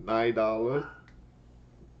 $9.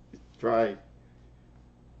 Try.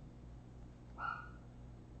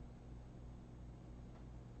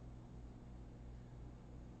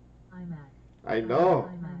 I know.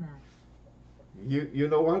 You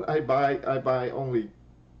know what? I buy only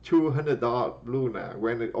 $200 Luna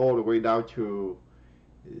when it all the way down to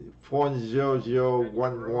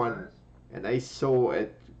 40011, and I sold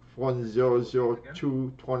at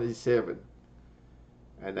 4000227,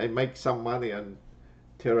 and I make some money on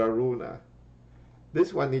Terra Luna.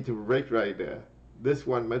 This one need to break right there. This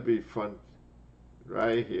one might be fun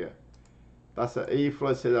right here. That's an A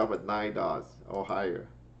flush set up at $9 or higher.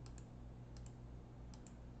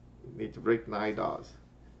 You need to break $9.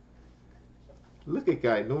 Look at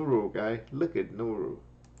guy Nuro, guy. Look at Nuro.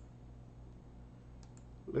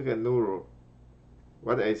 Look at Nuro.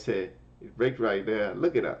 What did I say? It break right there.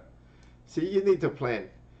 Look at that. See, you need to plan.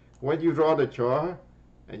 When you draw the chart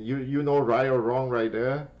and you know right or wrong right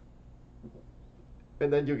there, and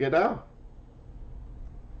then you get out.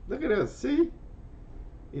 Look at this. See?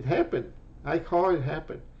 It happened. I call it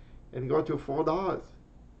happen. And go to $4.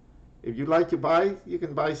 If you like to buy, you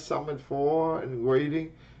can buy some at 4 and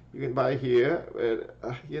waiting. You can buy here.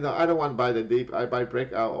 I don't want to buy the deep. I buy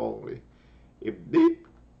breakout only. If deep,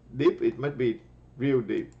 it might be real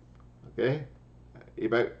deep. Okay?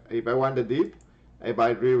 If I want the deep, I buy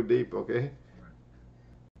real deep. Okay?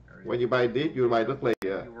 When you buy deep, you might look like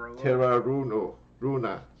Terra Luna.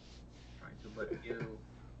 Trying to let you.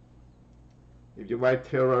 If you buy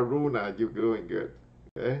Terra Luna, you're doing good.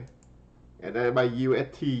 Okay? And I buy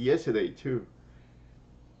UST yesterday too.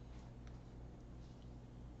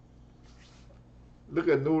 Look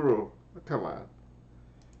at Nuro. Come on.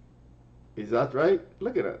 Is that right?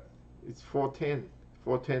 Look at it. It's 410.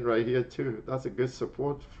 410 right here too. That's a good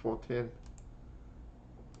support. 410.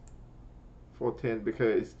 410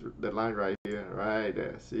 because it's the line right here, right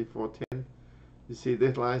there. See 410. You see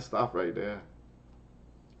this line stop right there.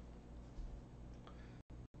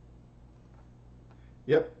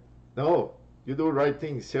 Yep. No, you do the right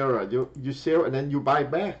thing, Sarah. You sell and then you buy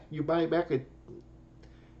back. You buy back it.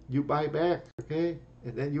 You buy back, okay?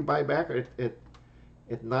 And then you buy back at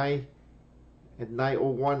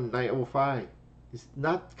 901, 905. It's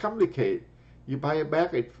not complicated. You buy it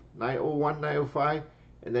back at 901, 905,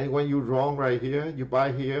 and then when you're wrong right here, you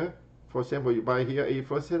buy here. For example, you buy here a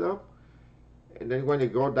first setup, and then when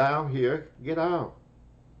it go down here, get out.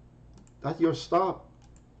 That's your stop.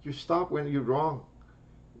 You stop when you're wrong.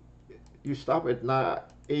 You stop at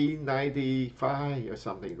A95 or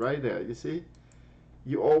something right there. You see,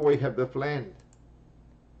 you always have the plan.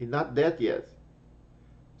 It's not dead yet.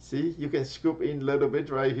 See, you can scoop in a little bit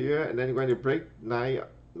right here, and then when you break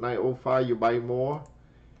 905, you buy more.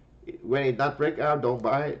 When it not break out, don't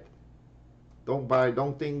buy it. Don't buy.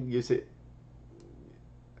 Don't think you see.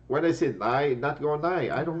 When I say 9, not go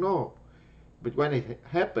 9. I don't know, but when it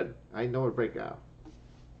happen, I know it break out.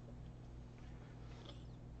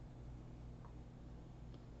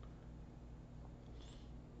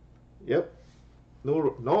 Yep.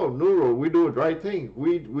 Nuro, we do the right thing.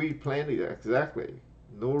 We plan it exactly.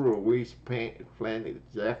 Nuro, we plan it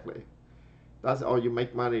exactly. That's all you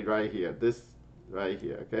make money right here. This right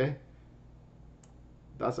here, okay?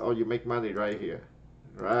 That's all you make money right here.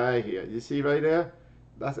 Right here. You see right there?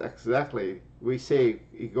 That's exactly. We say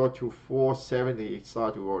it go to 470, it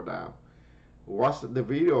start to go down. Watch the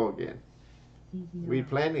video again. We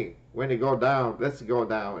planning. When it go down, let's go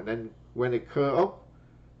down. And then when it curve up,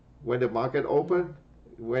 when the market open,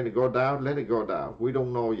 when it go down, let it go down. We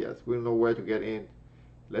don't know yet. We don't know where to get in.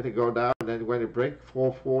 Let it go down, and then when it break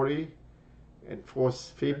 440 and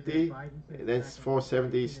 450, and then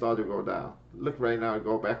 470 start to go down. Look right now,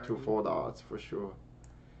 go back to $4 for sure.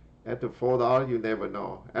 After $4, you never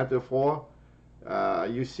know. After 4,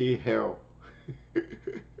 you see hell.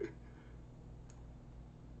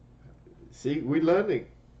 See, we're learning.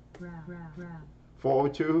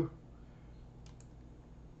 402.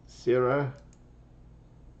 Sarah.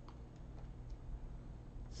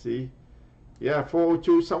 See, yeah,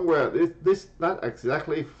 402 somewhere. This not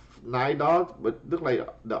exactly $9, but look like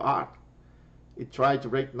the art. It tried to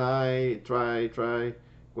break 9. Try.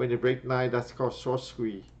 When it break 9, that's called short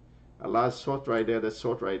squeeze. A last short right there. The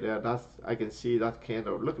short right there. That's I can see that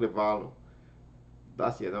candle. Look at the volume.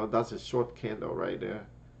 That's that's a short candle right there.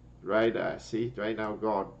 Right there. See, right now,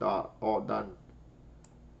 God, all done.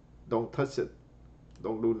 Don't touch it.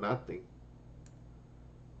 Don't do nothing.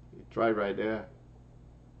 You try right there.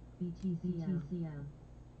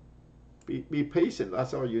 Be patient.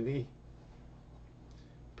 That's all you need.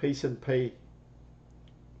 Patient pay.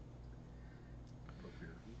 Look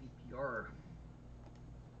here, VVPR.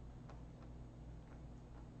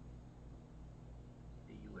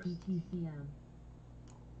 BTCM.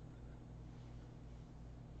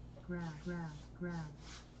 Grab.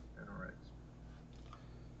 NRX.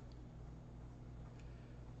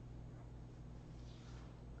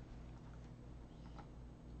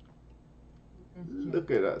 Look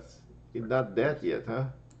at us. It's not dead yet, huh?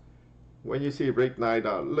 When you see it break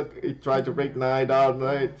 $9, look, it tried to break $9,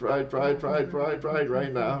 right? Try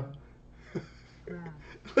right now.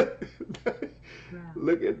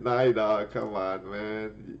 Look at $9. Come on,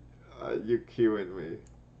 man. You killing me.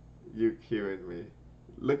 You killing me.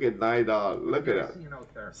 Look at $9. Look at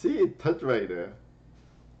that. See it touch right there.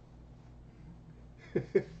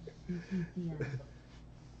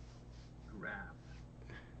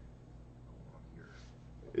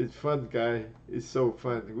 It's fun, guy. It's so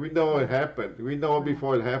fun. We know it happened. We know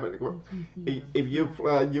before it happened. If you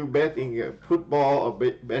betting football or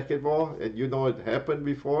basketball and you know it happened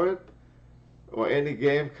before it, or any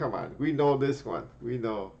game, come on. We know this one. We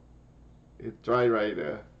know. It's right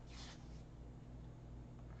there.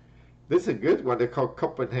 This is a good one. They call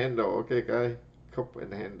cup and handle. Okay, guy. Cup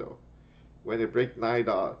and handle. When they break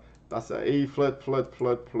 $9, that's a flat.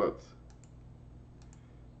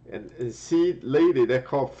 And see, lady, they're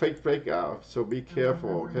called fake breakout. So be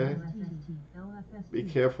careful, okay? Be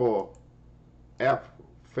careful. F,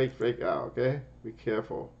 fake breakout, okay? Be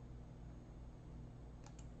careful.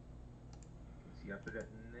 See, after that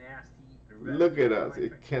nasty look at us.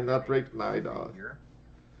 It cannot break $9. Let's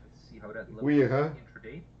see how that looks weird, huh?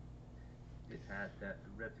 intraday. It had that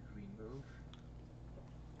red to green move.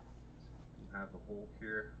 We have a hold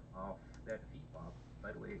here off that VWAP.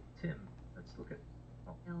 By the way, Tim, let's look at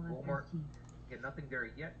Walmart. Get nothing there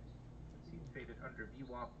yet. Let's see, it faded under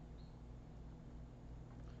VWAP.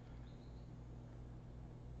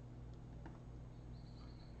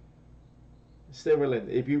 Steven,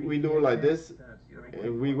 if we do like this,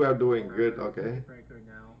 and we were doing good, okay?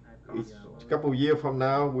 It's a couple years from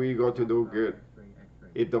now, we go to do good.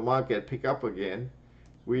 If the market pick up again,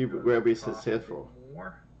 we will be successful.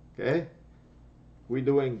 Okay? We're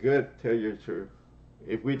doing good, tell you the truth.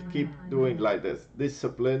 If we keep doing like this,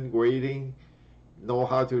 discipline, waiting, know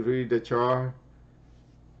how to read the chart.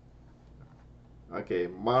 Okay,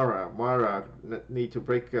 Mara need to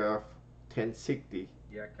break 1060.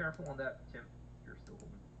 Yeah, careful on that, Tim. You're still holding.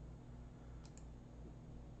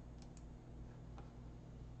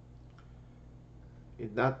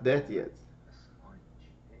 It's not dead yet.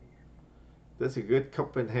 That's a good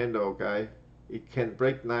cup and handle, guy. It can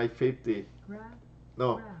break 950.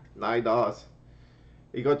 No, $9.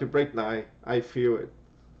 It got to break 9. I feel it.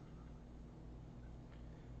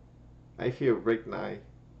 I feel break 9.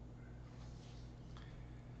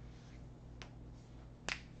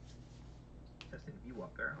 Testing view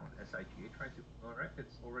up there on SIGA, trying to. All right,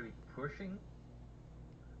 it's already pushing.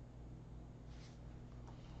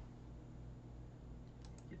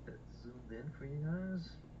 Get that zoomed in for you guys.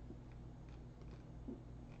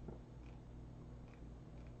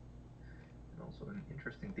 And also an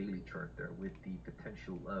interesting daily chart there with the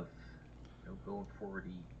potential of, going for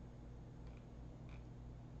the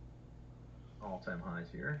all-time highs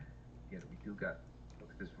here. Again, we do got. Look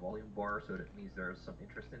at this volume bar, so that means there's some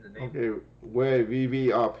interest in the name. Okay, where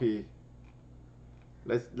VVRP?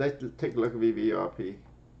 Let's take a look at VVRP.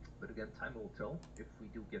 But again, time will tell if we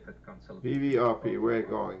do get that consolidation. VVRP, where it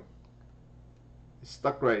going? It's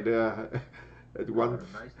stuck right there. At one.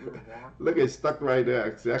 Nice little walk. Look, it's stuck right there.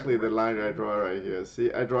 Exactly the line I draw right here.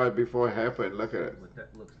 See, I draw it before it happened. Look at it. What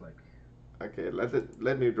that looks like. Okay,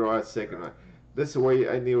 let me draw a second one. This is the way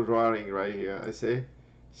I knew drawing right here. I say,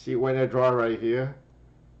 see, when I draw right here,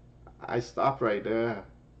 I stop right there,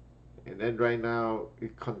 and then right now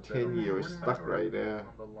it continues stuck right there. On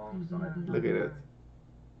the long side. Look at it.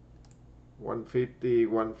 150,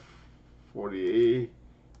 148,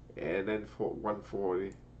 and then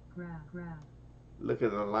 140. Look at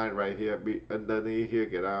the line right here. Be underneath here.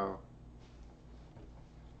 Get out.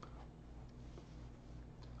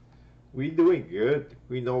 We doing good.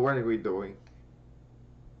 We know what we're doing.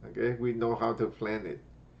 Okay, we know how to plan it.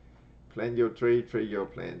 Plan your trade, trade your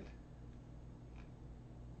plan.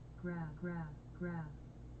 Grab.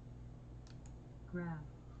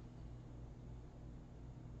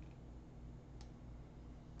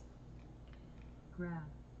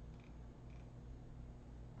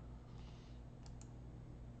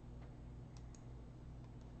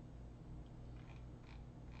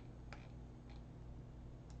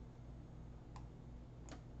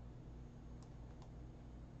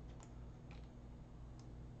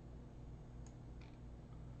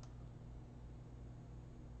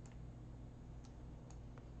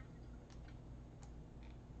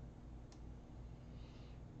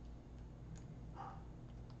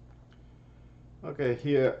 Okay,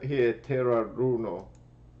 here Terra Bruno.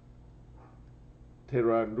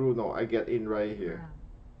 I get in right here.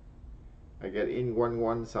 I get in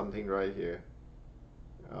 1-1 something right here.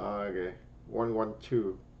 Okay,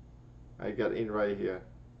 1-1-2. I get in right here.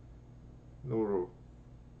 Nuru.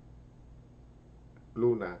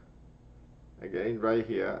 Luna. I get in right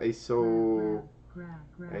here. I saw.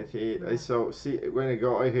 I saw. See, when I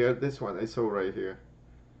go right here, this one I saw right here.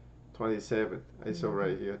 27. I saw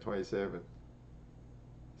right here. 27.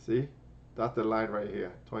 See, that's the line right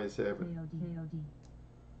here. 27.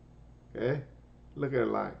 Okay, look at the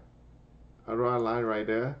line. I draw a line right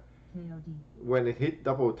there. When it hit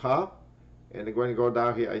double top, and when it go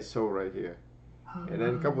down here, I saw right here. And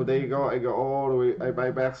then a couple days ago, I go all the way. I buy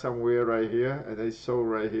back somewhere right here, and I sold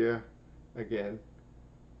right here again.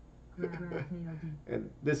 And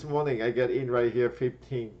this morning, I get in right here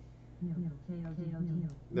 15.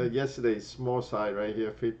 No, yesterday small side right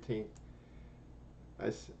here 15.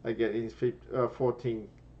 I get in 14.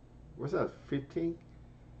 What's that? 15?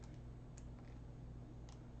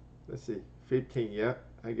 Let's see. 15. Yeah,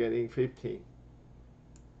 I get in 15.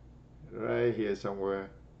 Right here somewhere.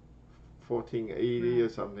 1480 or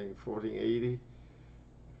something. 1480.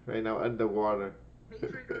 Right now underwater. Hey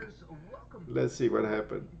traders, welcome. Let's see what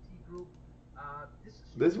happened.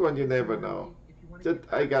 This one you never know. Just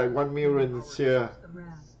I got 1 million share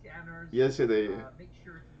yesterday.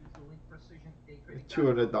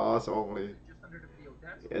 $200 only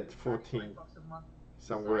at 14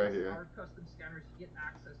 somewhere here.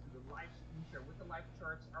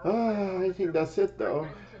 I think that's it though.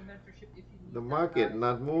 The market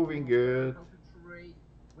not moving good.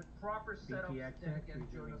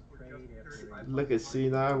 Look at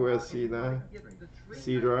Sina. Where's Sina?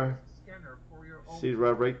 Cedar. See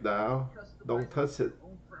right breakdown. customize Don't touch it. your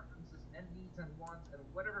own preferences and needs and wants, and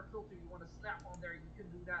whatever filter you want to slap on there, you can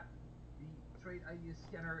do that. The trade idea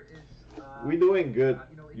scanner is We're doing good.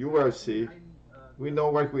 you know, You will see. We know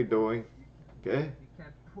what we're doing. Okay. You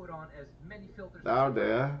can put on as many filters Down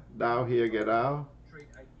there, down here, get out. Trade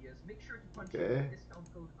ideas. Make sure to punch Okay. in the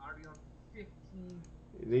discount code Arion15.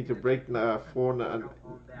 You need to break now 4.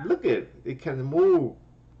 Look it can move.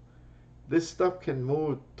 This stuff can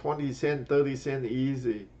move 20 cent, 30 cent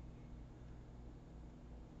easy.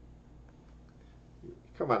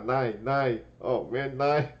 Come on, 9. Oh man,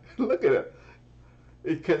 9. Look at it.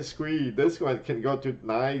 It can squeeze. This one can go to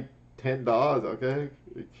 $9, $10. Okay,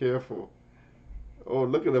 be careful. Oh,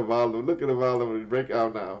 look at the volume. Look at the volume. It break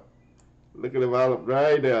out now. Look at the volume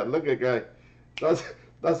right there. Look at guy.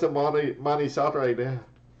 That's a money shot right there.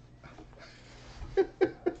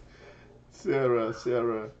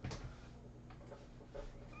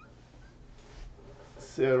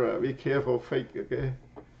 Sarah, be careful, fake. Okay,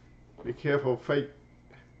 be careful, fake.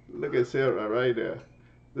 Look at Sarah right there.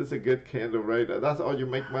 This is a good candle right there. That's all you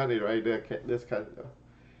make money right there. This candle.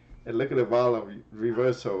 And look at the volume,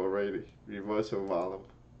 reversal already. Reversal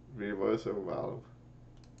volume.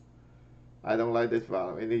 I don't like this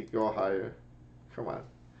volume. It needs to go higher. Come on.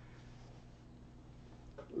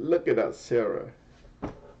 Look at that, Sarah.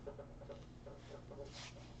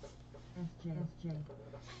 SJ.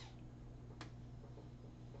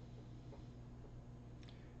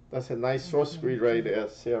 That's a nice short squeeze right there,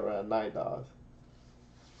 Sarah, $9.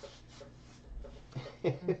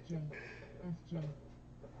 SJ.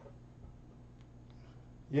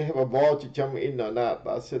 You have a ball to jump in or not.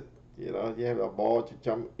 That's it. You know, you have a ball to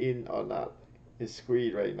jump in or not. It's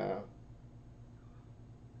squeezed right now.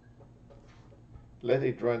 Let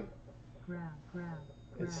it run. Grab.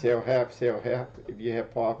 And sell half if you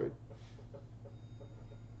have profit.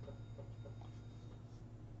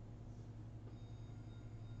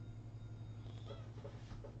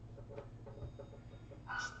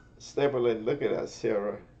 Stapling, look at that,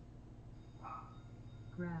 Sarah.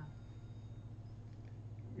 Grab.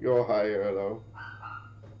 Go higher though.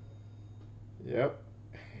 Yep.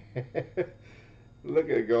 Look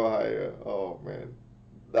at it go higher. Oh man.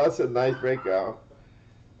 That's a nice breakout.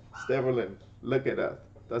 Stapling, look at that.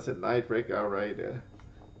 That's a nice breakout right there.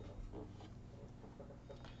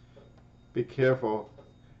 Be careful.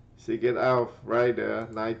 See, get out right there,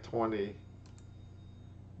 920.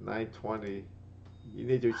 920. You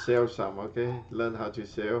need to sell some, okay? Learn how to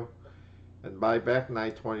sell. And buy back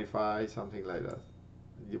 925, something like that.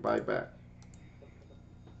 You buy back.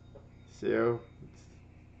 Sell,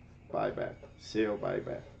 buy back. Sell, buy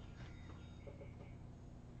back.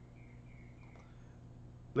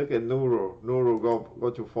 Look at Nuro. Nuro go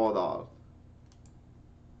to $4.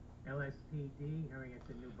 LSPD, hearing it's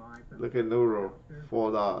a new buy. Look at Nuro,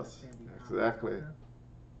 $4. Exactly.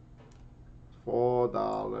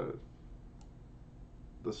 $4.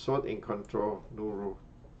 The short in control, Nuro.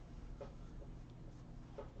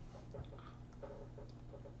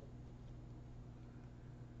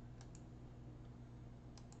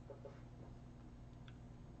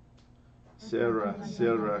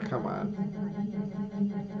 Sarah, come on.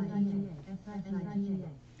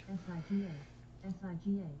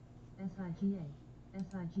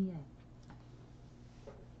 SIGA.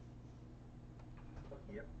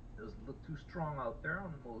 Yep, doesn't look too strong out there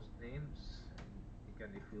on most names. And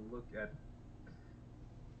again, if you look at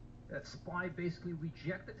that SPY, basically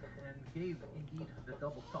rejected and gave indeed the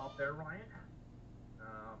double top there, Ryan.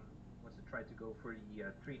 Once it tried to go for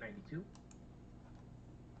the 392.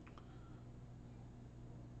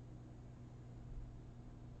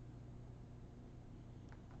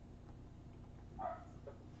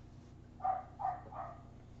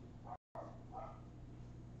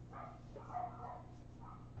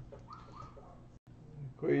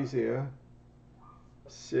 Crazy, huh?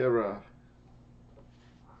 Sarah.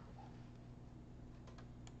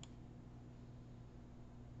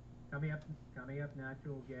 Coming up,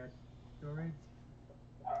 natural gas storage.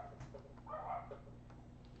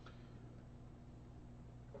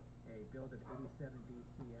 A build of 87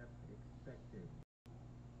 BCF expected.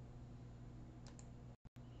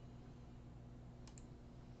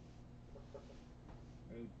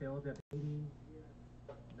 A build of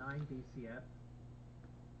 89 BCF.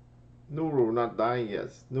 Nuro not dying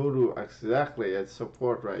yet. Nuro exactly at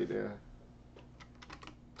support right there.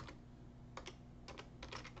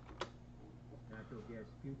 Natural gas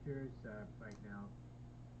futures right now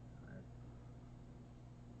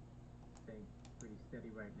staying pretty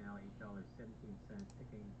steady right now, $8.17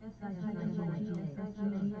 ticking. SIGA.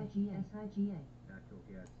 Natural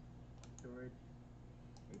gas storage,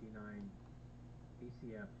 89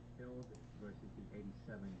 PCF build versus the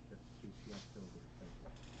 87 the PCF build is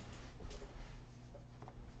replacing.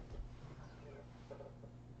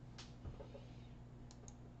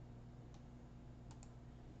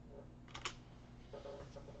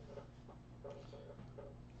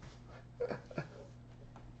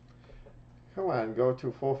 Come on, go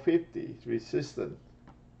to 450 resistant.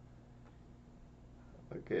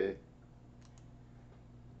 Okay.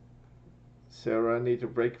 Sarah need to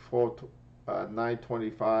break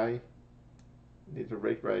 925. Need to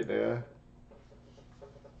break right there.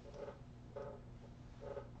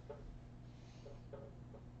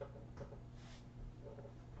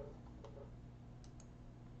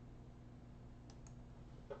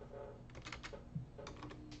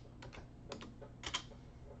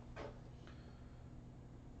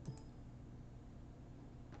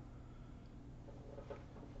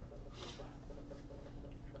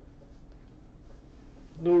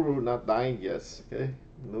 Nuru not dying yet, okay?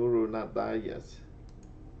 Nuru not dying yet.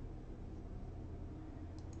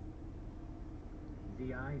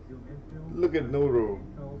 DI zoom infill. Look at Nuru.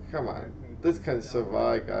 Come on, this can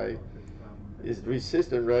survive, guy. It's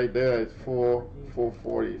resistant right there at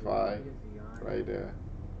 445, right there.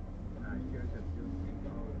 Shares of zoom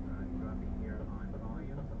info dropping here on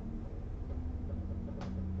volume.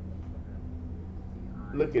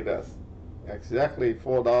 Look at us. Exactly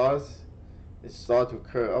 $4. It start to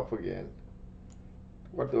curve up again.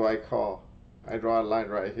 What do I call? I draw a line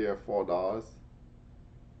right here, $4,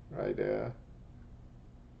 right there,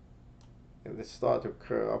 and it start to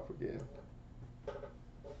curve up again.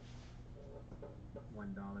 $1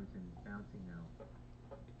 and bouncing now.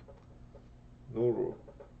 Nuru,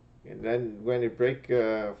 and then when it break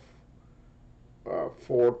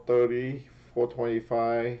 430,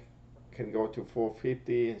 425, can go to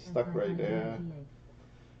 450 and stuck right there.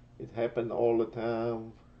 It happened all the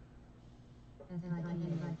time.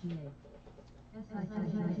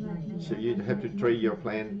 So you have to trade your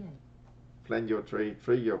plan your trade,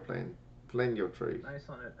 trade your plan your trade. Nice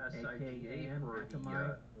on it, SIGA for the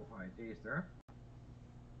high days there.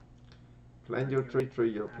 Plan your trade,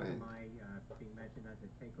 trade your plan. Being mentioned as a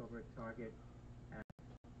takeover target at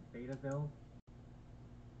Betaville.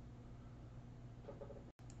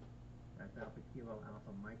 That's Alpha Kilo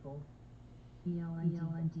Alpha Michael.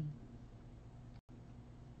 ELND.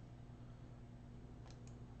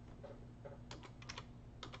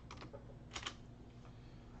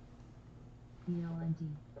 ELND.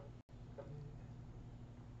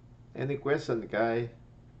 Any question, guy?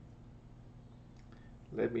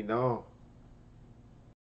 Let me know.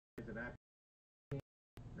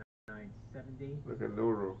 970. Look at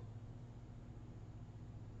Nuru.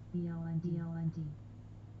 ELND.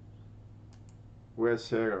 Where's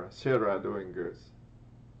Sarah? Sarah doing good.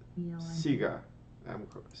 Siga.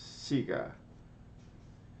 Siga.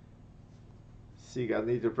 Siga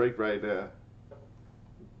need to break right there.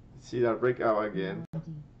 See that breakout again.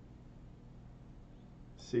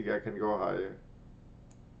 Siga can go higher.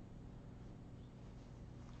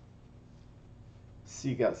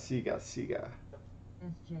 Siga. SJ.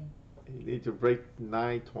 You need to break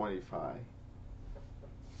 925.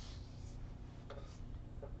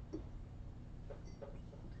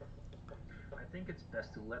 I think it's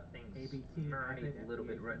best to let things ABT marinate a little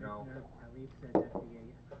bit right now. Khalid said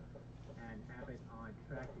FDA and Abbott on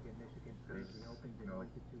track to get Michigan State reopened in 1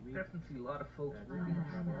 to 2 weeks. Definitely a lot of folks will be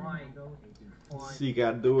trying to find.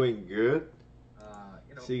 Siga doing good.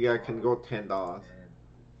 You know, Siga can go $10.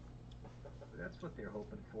 That's what they're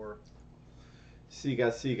hoping for.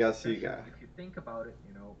 Siga. If you think about it,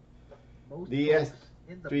 you know, most DS folks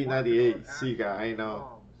in the 398 market are Siga, I actually know.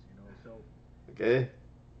 longs, you know, so Okay,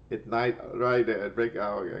 at night right there,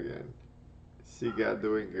 breakout again. Siga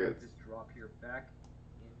doing good. just drop here back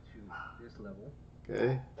into this level.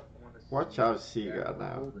 Okay, watch out Siga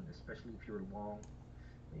now. Golden, especially if you're long.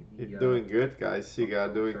 Maybe It's doing good, guys.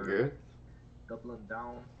 Siga doing good. Doubling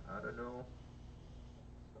down. I don't know.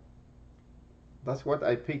 That's what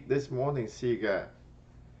I picked this morning, Siga.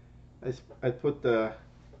 I put the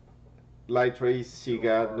light race,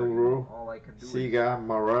 Siga, Nuru, Siga,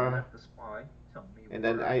 Mara, and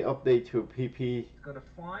then I update to PP.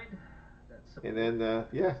 And then,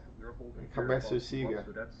 yeah, come back to Siga.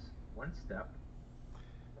 So that's one step.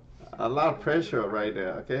 A lot of pressure right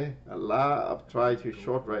there, okay? A lot of try to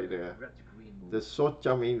short right there. The short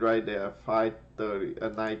jump in right there, 5:30,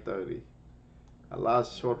 9:30. A lot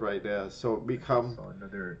short right there, so become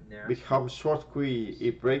short squeeze.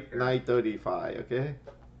 It break 935. Okay.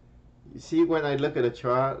 You see, when I look at the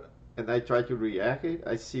chart and I try to react it,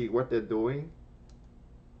 I see what they're doing,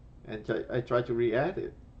 and I try to react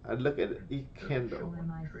it. I look at each candle. Show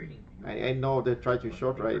on trading view. I know they try to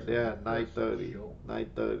short right there, First 9:30, show.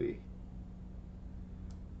 9:30.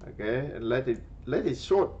 Okay, and let it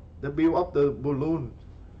short. They build up the balloon.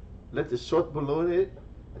 Let the short balloon it,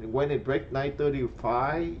 and when it break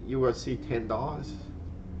 9:35, you will see $10.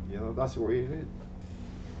 You know, that's what it is.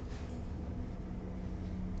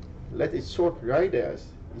 Let it short right there.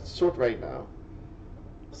 It's short right now.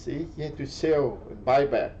 See, you have to sell and buy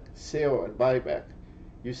back, sell and buy back.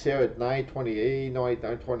 You sell at 9:28,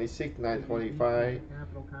 9:26, 9:25,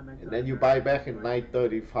 and then you buy back at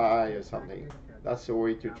 9:35 or something. That's the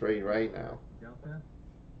way to trade right now.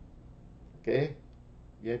 Okay,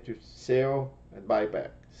 you have to sell and buy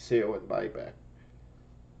back, sell and buy back.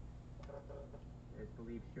 It's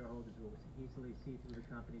believed shareholders will easily see through the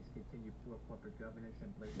company's continued poor corporate governance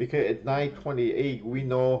and blatant. Because at 9:28, we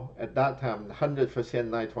know at that time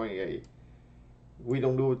 100% 9:28. We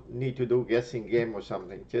don't need to do guessing game or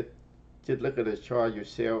something. Just look at the chart, you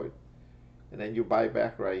sell it, and then you buy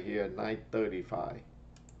back right here at 9:35.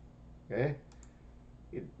 Okay,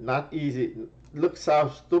 it's not easy.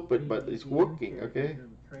 Sounds stupid, but it's working. Okay,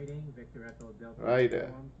 right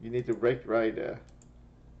there. You need to break right there,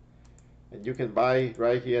 and you can buy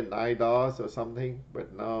right here $9 or something.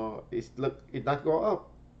 But no, it not go up.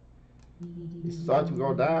 It starts to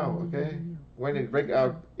go down. Okay, when it break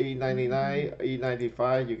out E99,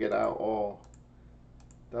 E95, you get out all.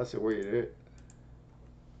 That's the way it is.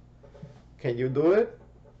 Can you do it?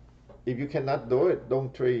 If you cannot do it,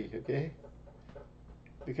 don't trade. Okay,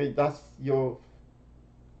 because that's your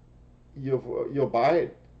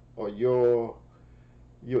bias or your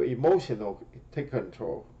emotional take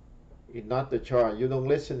control. It's not the chart. You don't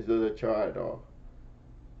listen to the chart at all.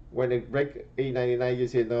 When it break 899, you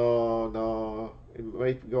say no, it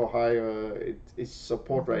might go higher. It's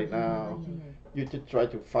support right now. You just try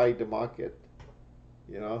to fight the market.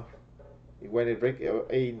 You know, when it break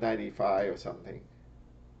 895 or something,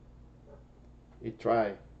 you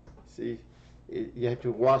try. See, you have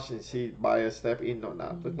to watch and see buyer step in or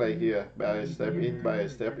not. Look like here, buyer step in, buyer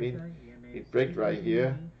step in. It break right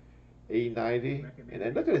here, 890, and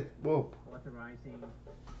then look at it, boom. Authorizing the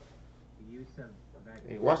use of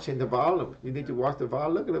And watching the volume. You need to watch the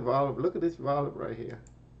volume. Look at the volume. Look at this volume right here.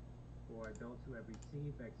 for adults who have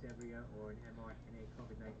received Vaxzevria or an mRNA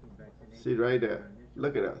COVID-19 vaccination. See right there.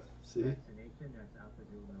 Look at that. See? Vaccination, that's out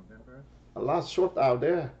through November. A lot short out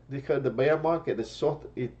there because the bear market, the short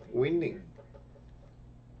is winning.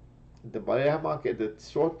 The bear market, the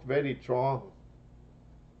short very strong.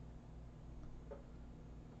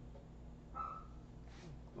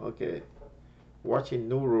 Okay. Watching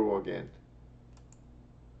Nuro again.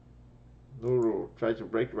 Nuro, try to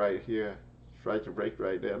break right here. Try to break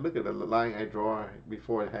right there. Look at the line I draw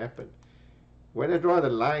before it happened. When I draw the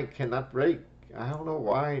line, cannot break. I don't know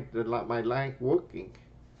why my line working.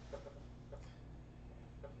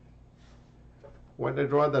 When I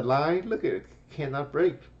draw the line, look at it, cannot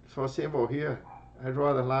break. For example, here, I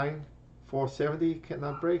draw the line, 470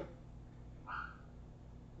 cannot break.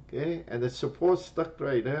 Okay, and the support stuck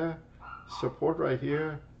right there. Support right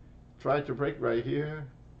here. Try to break right here.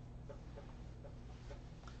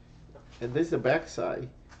 And this is the backside.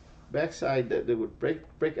 Backside that they would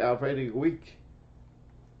break out very weak.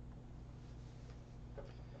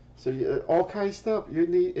 So all kinds of stuff. You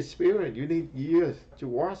need experience. You need years to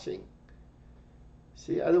watching.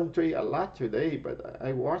 See, I don't trade a lot today, but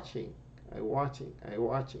I watching. I watching.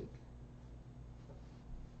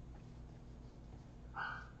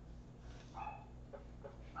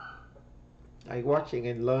 I watching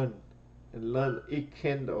and learn each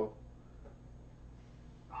candle.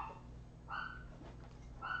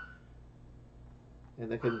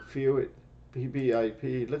 And I can feel it.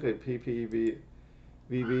 PPIP, look at PPV,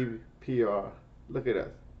 VVPR. Look at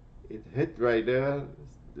that. It hit right there.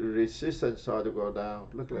 The resistance started to go down.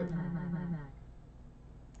 Look at that.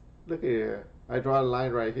 Look at here. I draw a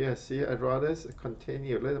line right here. See, I draw this.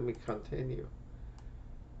 Continue. Let me continue.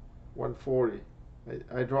 140.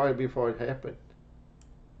 I draw it before it happened.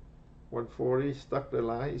 140. Stuck the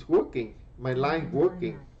line. It's working. My line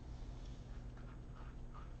working.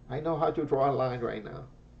 I know how to draw a line right now.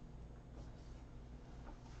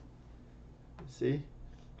 See,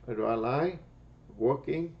 I draw a line,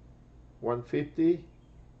 working, 150,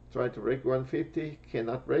 try to break 150,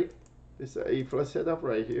 cannot break. This is an A plus setup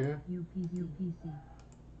right here. UPC.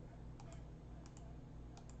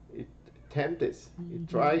 It tempted, it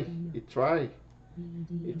tried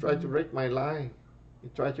to break my line.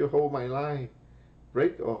 It tried to hold my line.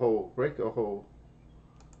 Break or hold, break or hold.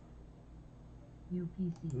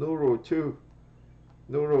 UPC. Nuro too.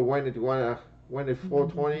 Nuro when it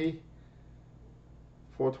 420,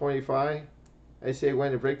 425. I say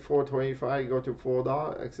when it break 425, go to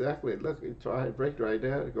 $4. Exactly. Look, it try break right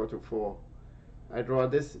there, go to 4. I draw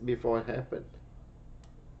this before it happened.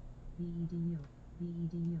 VEDU,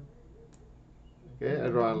 VEDU, Okay, I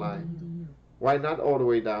draw a line. VEDU, Why not all the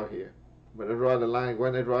way down here? But I draw the line.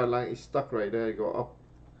 When I draw a line, it's stuck right there. I go up.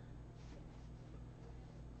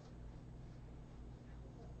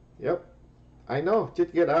 Yep. I know.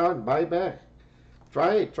 Just get out and buy back.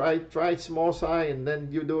 Try it. Try small size, and then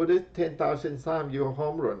you do this 10,000 times. You're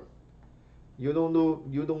home run. You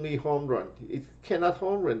don't need home run. It cannot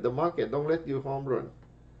home run. The market don't let you home run.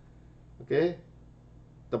 Okay.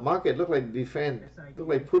 The market look like defense. Look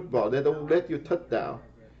like football. They don't let you touch down.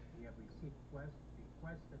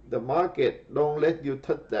 The market don't let you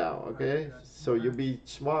touch down, okay? So you be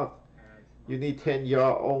smart. You need 10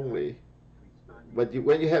 yards only. But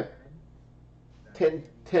when you have 10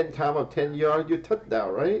 times of 10 yards, you touch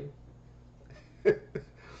down, right?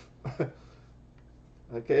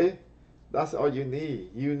 Okay? That's all you need.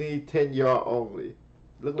 You need 10 yards only.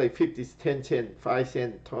 Look like 50, 10 cents, 5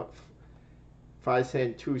 cents, 5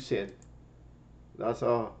 cents, 2 cents. That's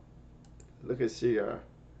all. Look at Siga.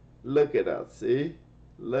 Look at that, see?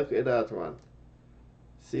 Look at that one.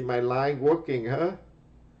 See my line working, huh?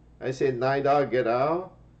 I said $9, get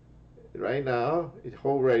out. Right now, it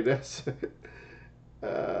hold right there.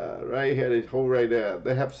 Right here, it hold right there.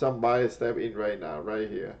 They have some buyer step in right now, right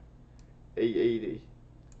here. 880.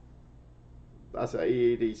 That's a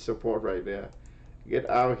 880 support right there. Get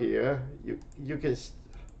out here. You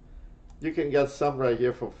can get some right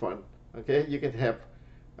here for fun. Okay, you can have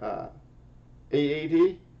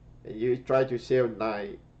 880. And you try to sell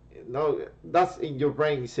 9. No, that's in your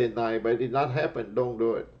brain say 9, but it did not happen. Don't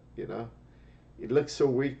do it. You know, it looks so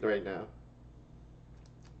weak right now.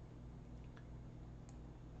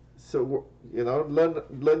 So you know,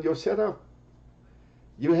 learn your setup.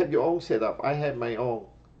 You have your own setup. I have my own.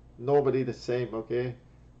 Nobody the same. Okay,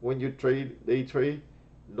 when you day trade,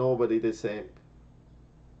 nobody the same.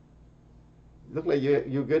 Look like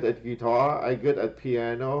you're good at guitar. I good at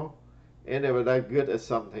piano. And they were that good at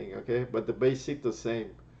something, okay? But the basic the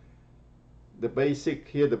same. The basic,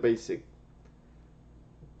 here the basic.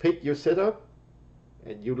 Pick your setup,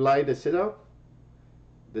 and you like the setup.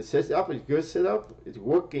 The setup is good setup. It's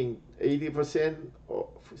working 80% or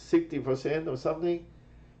 60% or something.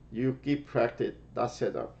 You keep practice that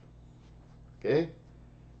setup, okay?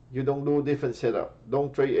 You don't do different setup.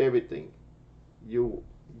 Don't trade everything. You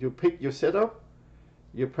pick your setup.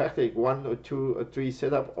 You practice 1 or 2 or 3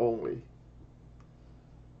 setup only.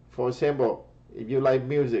 For example, if you like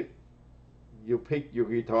music, you pick your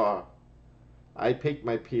guitar. I pick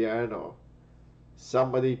my piano.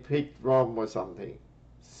 Somebody pick drum or something.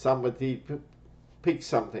 Somebody pick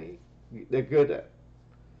something they're good at.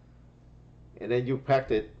 And then you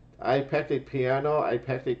practice. I practice piano. I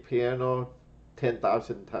practice piano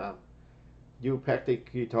 10,000 times. You practice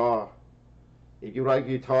guitar. If you like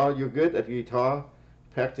guitar, you're good at guitar,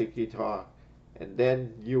 practice guitar. And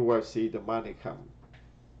then you will see the money come.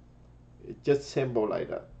 It's just simple like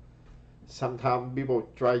that. Sometimes people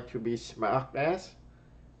try to be smart ass.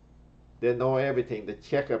 They know everything. The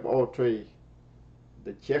check of all three.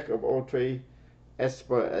 The check of all three,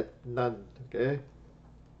 expert at none. Okay?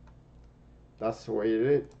 That's the way it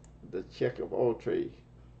is. The check of all three.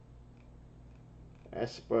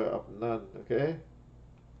 Expert of none. Okay?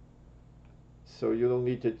 So you don't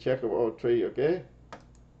need to check of all three. Okay?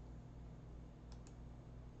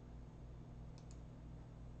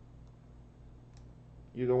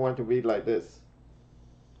 You don't want to be like this.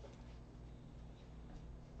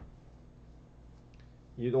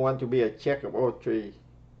 You don't want to be a check of all three.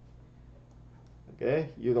 Okay?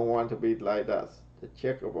 You don't want to be like that. The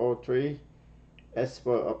check of all three,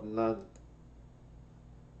 expert of none.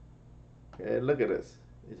 Okay, look at this.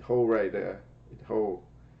 It hold right there. It hold.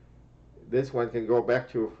 This one can go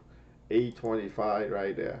back to 825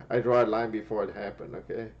 right there. I draw a line before it happened,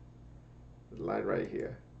 okay? The line right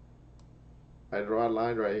here. I draw a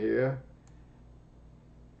line right here,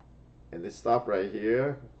 and it stop right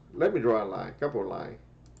here. Let me draw a line, couple lines.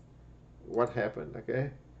 What happened,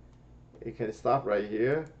 okay? It can stop right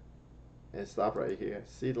here, and stop right here.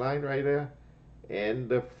 See line right there, and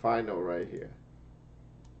the final right here.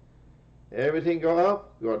 Everything go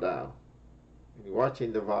up, go down. You're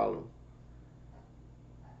watching the volume.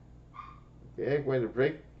 Okay, when the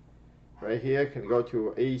break right here can go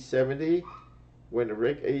to 870. When the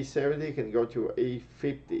break 870 can go to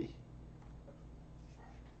 850.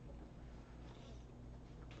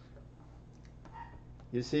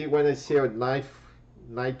 You see when I sell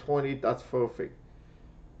 920, that's perfect.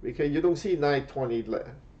 Because you don't see 920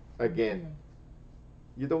 again.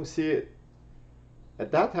 You don't see it.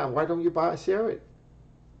 At that time, why don't you sell it?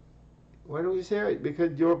 Why don't you sell it?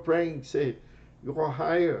 Because your brain say, go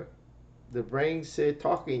higher. The brain say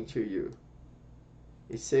talking to you.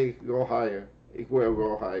 It say go higher. It will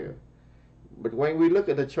go higher. But when we look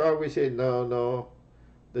at the chart, we say no, no.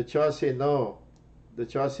 The chart say no. The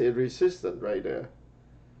chart say resistant right there.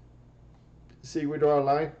 See, we draw a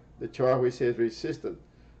line. The chart we say resistant.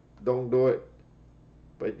 Don't do it.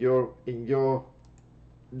 But you're in your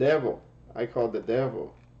devil. I call the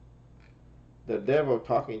devil. The devil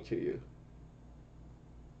talking to you.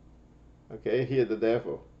 Okay, here the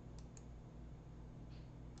devil.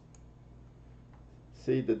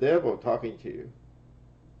 See, the devil talking to you.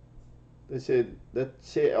 They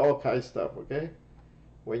say all kinds of stuff, okay?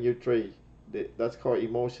 When you trade, that's called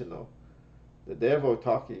emotional. The devil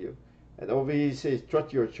talking to you. And over here he says,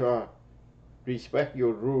 trust your chart, respect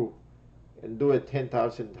your rule, and do it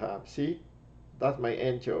 10,000 times. See? That's my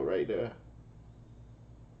angel right there.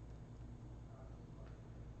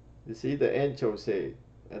 You see, the angel say,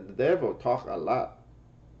 and the devil talk a lot.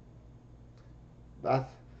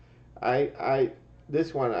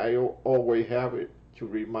 This one I always have it to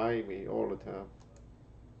remind me all the time.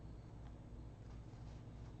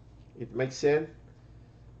 It makes sense.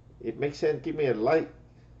 It makes sense. Give me a like.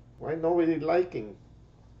 Why nobody liking?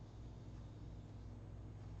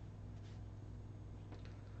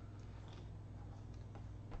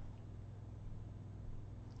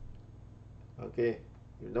 Okay.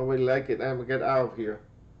 If nobody like it, I'm gonna get out of here.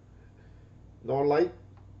 No like.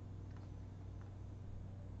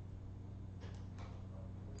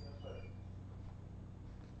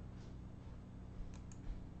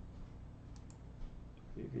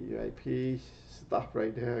 VVIP, stop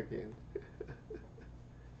right there again.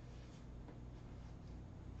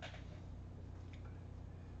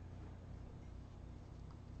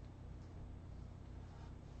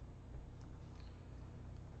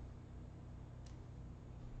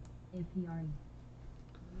 APRE.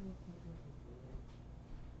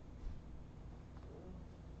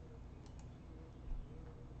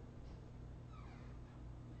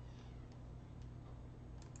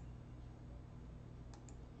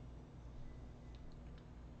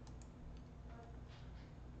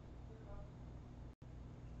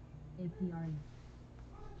 APRE.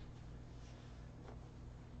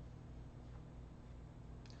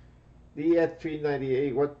 The at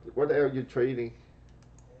 398. What are you trading?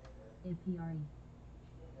 APRE.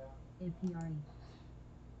 APRE.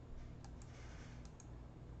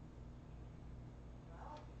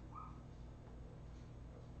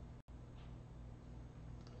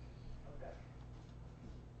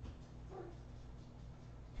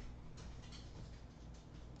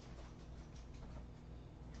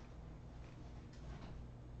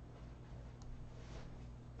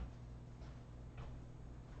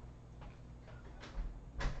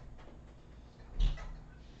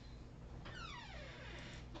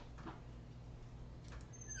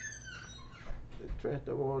 The trade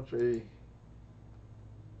the Wall Street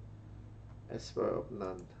as well of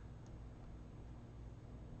none.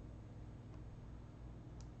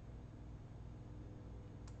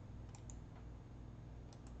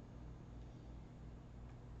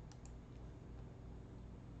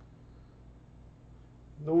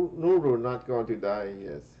 Nuro not going to die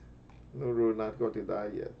yet. Nuro not going to die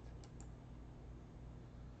yet.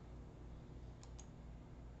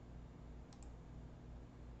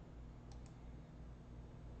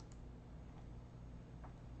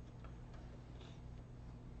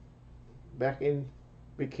 Back in,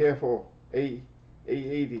 be careful.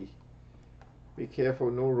 880. Be careful,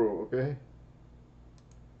 Nuro, okay?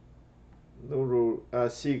 Nuro,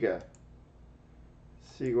 Siga.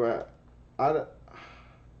 Siga.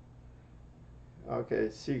 Okay,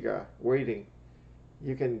 Siga, waiting.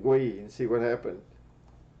 You can wait and see what happens.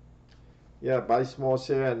 Yeah, buy small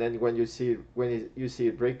share, and then when you see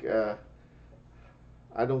it break,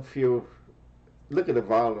 I don't feel. Look at the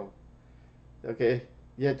volume. Okay,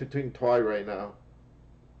 you have to think twice right now.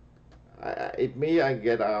 If me, I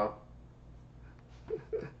get out.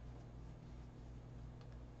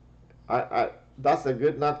 That's a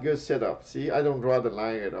not good setup. See, I don't draw the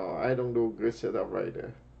line at all. I don't do good setup right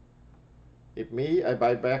there. If me, I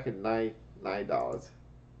buy back at $9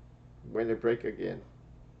 when it break again.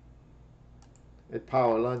 At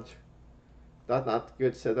power lunch. That's not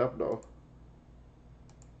good setup though.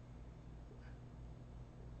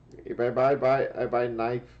 If I buy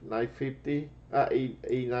 950,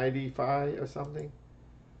 895 or something.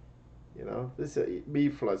 You know, this is a B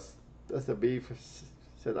plus. That's a B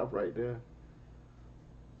setup right there.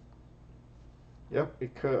 Yep,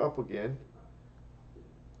 it curved up again.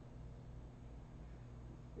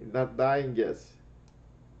 It's not dying, yes.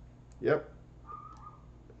 Yep.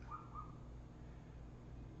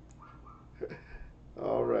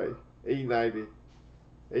 All right. E90.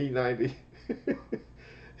 E90.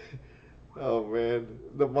 Oh man,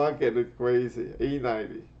 the market is crazy.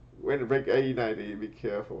 E90. When it break E90, be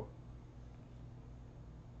careful.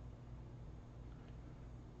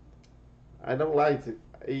 I don't like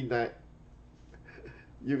E9.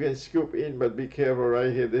 You can scoop in, but be careful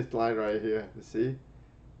right here. This line right here. You see?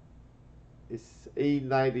 It's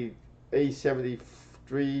E90,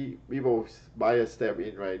 A73. We will buy a step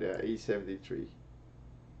in right there. A73.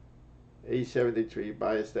 A73.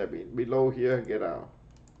 Buy a step in. Below here, get out.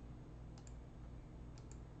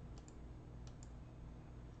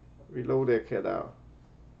 Below there, get out.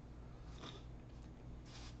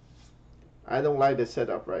 I don't like the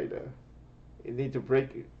setup right there. You need to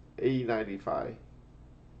break A95.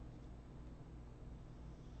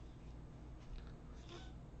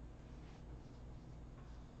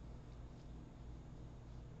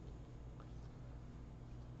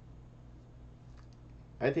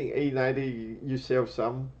 I think A90 you sell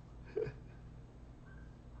some,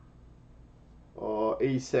 or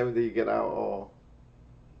A70 get out, or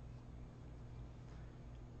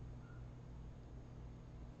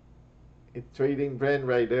a trading brand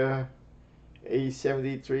right there,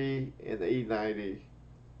 A73 and A90.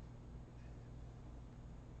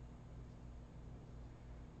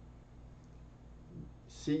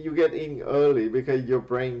 See, you get in early because your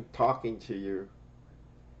brain talking to you.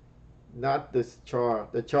 Not this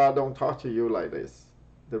chart. The chart don't talk to you like this.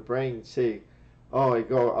 The brain say, oh, it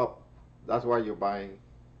go up. That's why you're buying.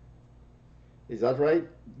 Is that right?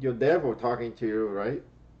 Your devil talking to you, right?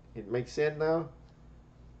 It makes sense now?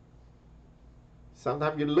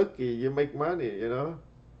 Sometimes you're lucky, you make money, you know?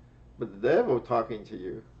 But the devil talking to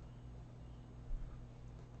you.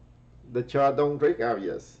 The chart don't break out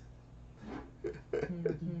yet.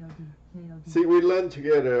 See, we learn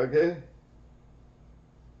together, okay?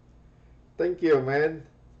 Thank you, man.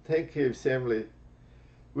 Thank you, family.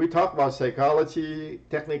 We talk about psychology,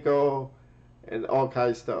 technical, and all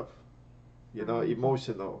kinds of stuff. You know,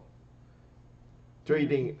 emotional.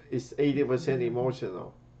 Trading is 80%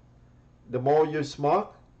 emotional. The more you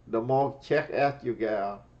smoke, the more check out you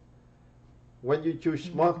get. When you choose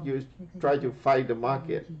smoke, you try to fight the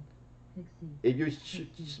market. If you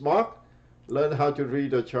smoke, learn how to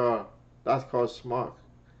read the chart. That's called smoke.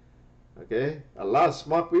 Okay, a lot of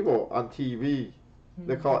smart people on TV,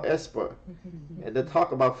 they call expert, and they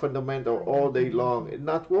talk about fundamental all day long. It's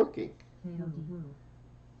not working.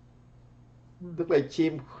 Look like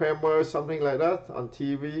Jim Cramer, something like that on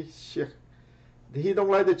TV. Shit. He don't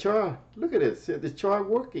like the chart. Look at it. See, the chart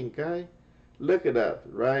working, guy. Look at that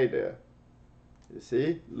right there. You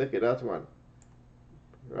see? Look at that one.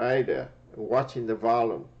 Right there. Watching the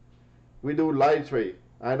volume. We do light trade.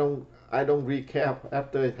 I don't recap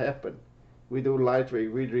after it happened. We do light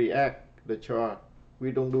trade. We react the chart.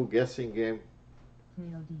 We don't do guessing game.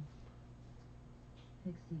 KOD.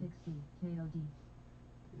 KOD.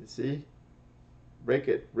 You see? Break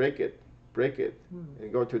it, break it, break it,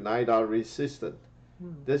 and go to $9 resistance.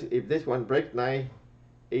 This, if this one break 9,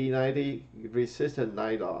 A90 resistance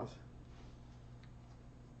 $9.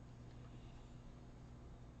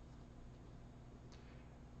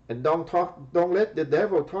 And don't let the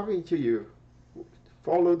devil talking to you.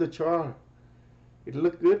 Follow the chart. It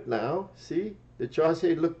look good now. See, the chart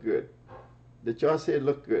say look good. The chart say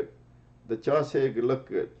look good. The chart say look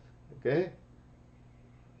good. Okay.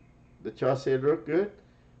 The chart say look good,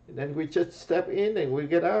 and then we just step in and we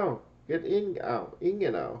get out, get in, out, in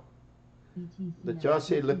and out. The chart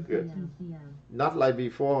say look good, not like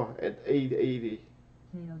before at 880.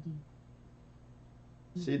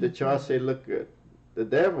 See, the chart say look good. The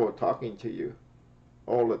devil talking to you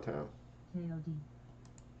all the time.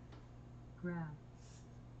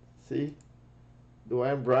 See, do I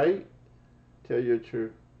am bright? Tell you the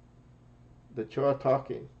truth. The chart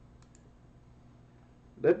talking.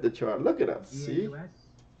 Let the chart look it up. See,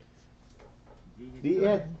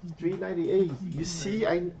 DS 398. You see,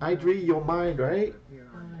 I read your mind, right?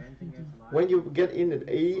 When you get in at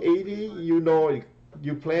 880, you know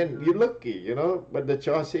you plan. You're lucky, you know. But the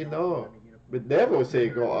chart say no. The devil say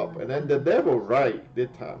go up, and then the devil right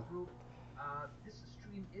this time.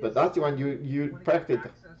 But that's when you practice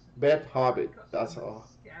bad habit. That's all.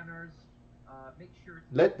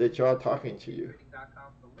 Let the chart talking to you,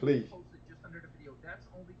 please.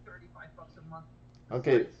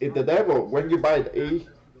 Okay, if the devil, when you buy the A,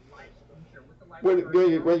 when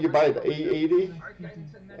you buy the A80,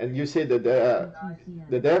 and you say that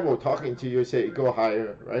the devil talking to you, say go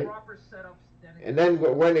higher, right? And then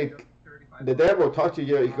when the devil talk to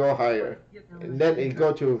you, it go higher, and then it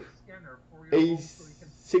go to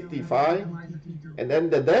A65, and then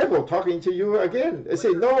the devil talking to you again. They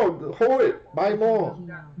say, no, hold it, buy more,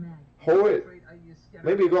 hold it,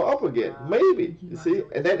 maybe go up again, maybe, you see,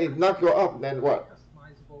 and then it not go up, then what?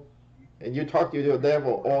 And you talk to your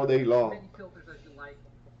devil all day long.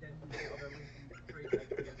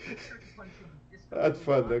 That's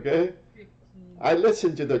fun, okay? I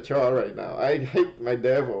listen to the chart right now. I hate my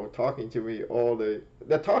devil talking to me all day.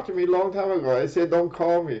 They talked to me a long time ago. I said, don't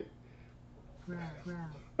call me.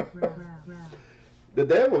 The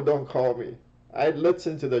devil don't call me. I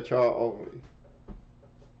listen to the chart only.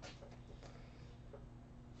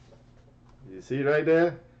 You see right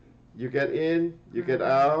there? You get in, you get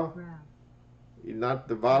out. You not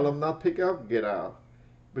the volume not pick up, get out.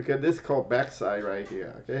 Because this is called backside right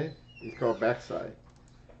here, okay? It's called backside.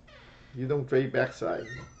 You don't trade backside.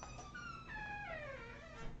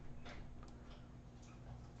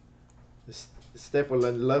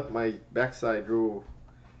 Stephen love my backside rule,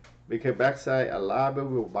 because backside a lot of people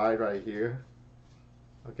will buy right here.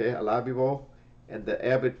 Okay, a lot of people, and the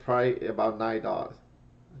average price about $9.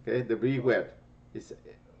 Okay, the VWAP is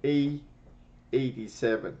A87.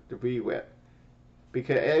 The VWAP,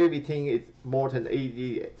 because everything is more than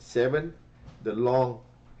 87, the long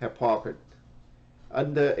have profit.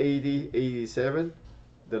 Under 80, 87,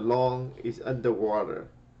 the long is underwater.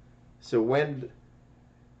 So when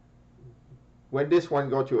this one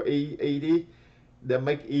go to 80, they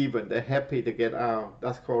make even. They're happy to get out.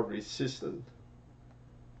 That's called resistance.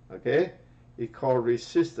 Okay, it's called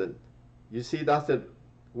resistance. You see, that's the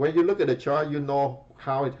when you look at the chart, you know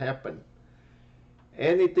how it happened.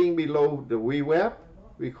 Anything below the VWAP,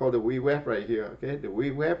 we call the VWAP right here. Okay, the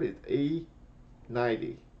VWAP is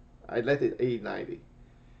A90. I let it A90.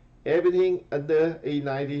 Everything under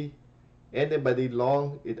A90, anybody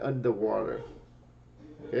long is underwater.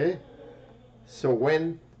 Okay? So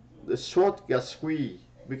when the short got squeezed,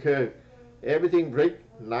 because everything break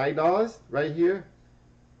 $9 right here,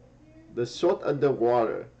 the short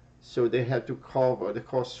underwater, so they have to cover, they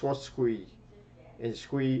call short squeeze, and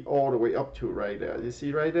squeeze all the way up to right there. You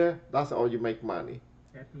see right there? That's all you make money.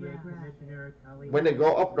 When they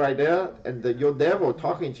go up right there, and your devil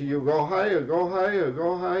talking to you, go higher, go higher,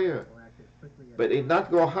 go higher. But if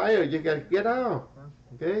not go higher, you can get out.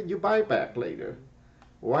 Okay, you buy back later.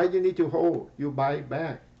 Why you need to hold? You buy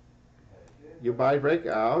back. You buy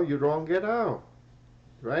breakout, you don't get out.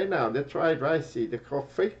 Right now, they try right. See, they call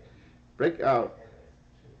fake breakout.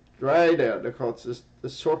 Right there, they call the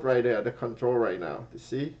short right there, the control right now. You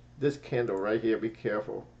see this candle right here? Be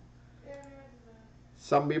careful.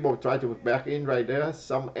 Some people try to back in right there.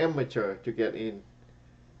 Some amateur to get in.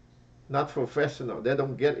 Not professional. They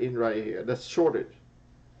don't get in right here. That's shorted.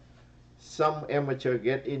 Some amateur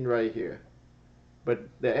get in right here. But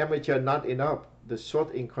the amateur not enough. The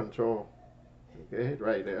short in control. Okay,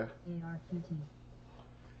 right there.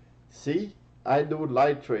 See, I do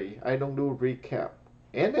light trade. I don't do recap.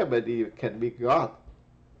 Anybody can be got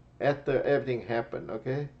after everything happened.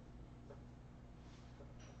 Okay.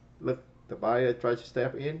 Look, the buyer tries to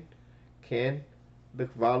step in. Can.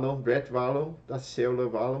 Look, volume, red volume. That's seller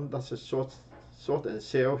volume. That's a short and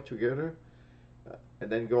sell together, and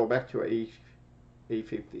then go back to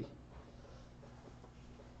A50.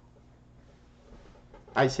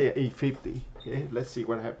 I say A50. Okay, let's see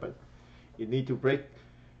what happened. You need to break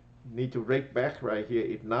back right here.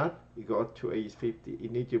 If not, you go to A50. You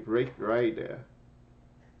need to break right there.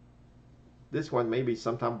 This one may be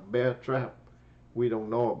sometime bear trap. We don't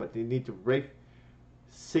know, but you need to break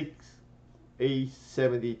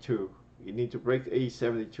A72. You need to break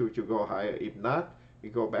A72 to go higher. If not, you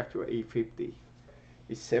go back to A50.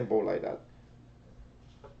 It's simple like that.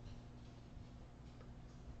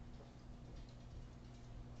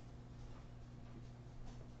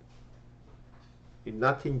 It's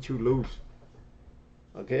nothing to lose.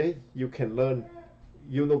 Okay, you can learn.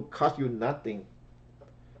 You know, cost you nothing.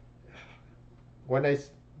 When I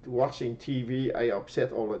watching TV, I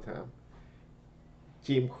upset all the time.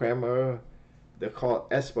 Jim Cramer, they call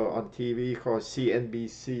Esper on TV, called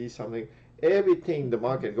CNBC, something. Everything the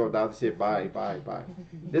market go down, they say buy, buy, buy.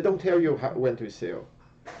 They don't tell you when to sell.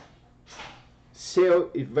 Sell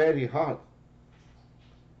is very hard.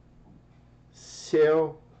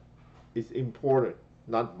 Sell is important,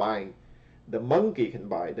 not buying. The monkey can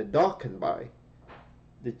buy, the dog can buy,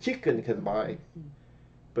 the chicken can buy,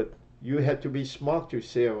 but you have to be smart to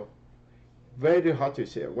sell. Very hard to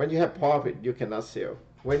sell. When you have profit, you cannot sell.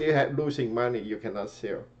 When you have losing money, you cannot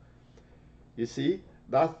sell. You see,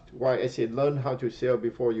 that's why I say learn how to sell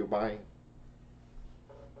before you buy.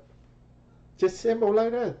 Just simple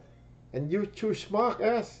like that. and you too smart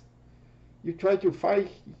ass. You try to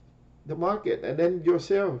fight the market, and then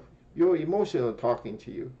yourself, your emotional talking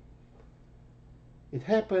to you. It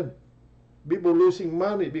happened. People losing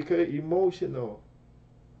money because emotional.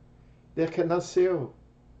 They cannot sell.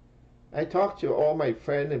 I talk to all my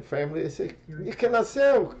friends and family and say, you cannot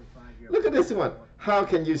sell. Look at this one. How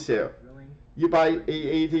can you sell? You buy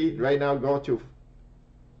A80 right now, go to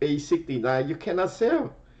A69. You cannot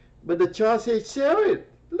sell. But the chart says sell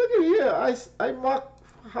it. Look at here. I mark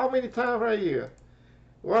how many times right here?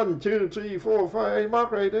 1, 2, 3, 4, 5. I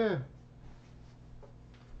mark right there.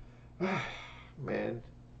 Man,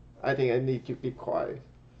 I think I need to keep quiet.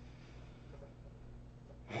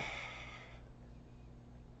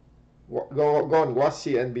 Go and watch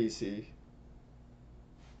CNBC.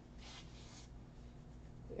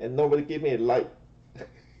 And nobody give me a like.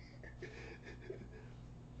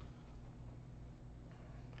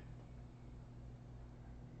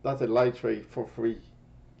 That's a light trade for free.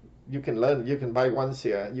 You can learn, you can buy one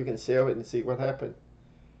share, you can sell it and see what happens.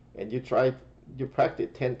 And you practice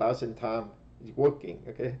 10,000 times. It's working,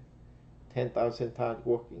 okay? 10,000 times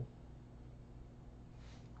working.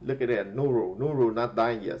 Look at that, Nuro not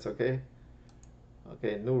dying yet, okay?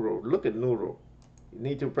 Okay, Nuro, look at Nuro. You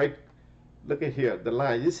need to break, look at here, the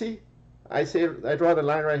line, you see? I draw the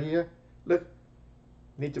line right here. Look,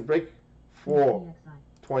 need to break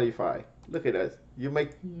 425. Look at that. You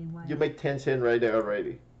make 10 cents right there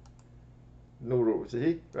already. Nuro,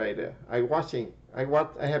 see? Right there. I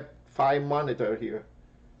have 5 monitors here.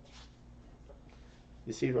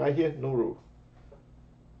 You see right here, Nuro.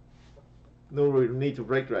 Nuro need to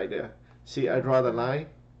break right there. See, I draw the line.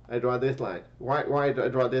 I draw this line. Why do I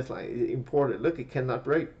draw this line? It's important. Look, it cannot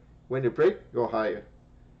break. When it break, go higher.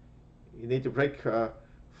 You need to break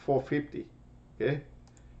 450. Okay?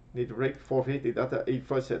 Need to break 450. That's the 8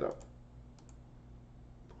 first setup.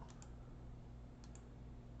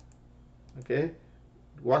 Okay?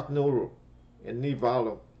 Watch Nuro and need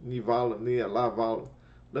volume. Need a lot of volume.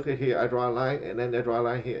 Look at here. I draw a line and then I draw a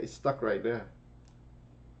line here. It's stuck right there.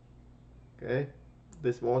 Okay?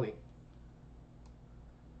 This morning.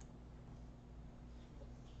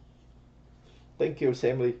 Thank you,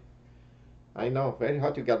 Assembly. I know, very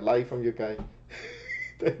hard to get live from you guys.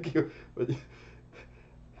 Thank you. But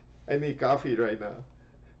I need coffee right now.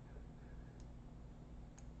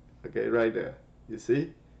 Okay, right there. You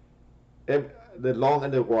see? The long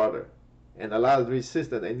underwater. And a lot of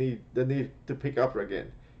resistance they need to pick up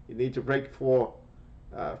again. You need to break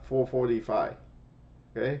 445.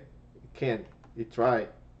 Okay? You can't. You try.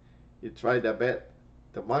 You try the bet.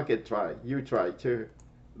 The market try. You try too.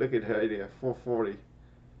 Look at her there, 440.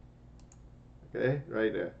 Okay,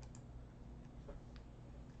 right there.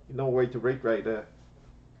 No way to break right there.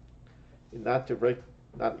 Not to break,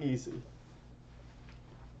 not easy.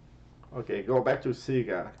 Okay, go back to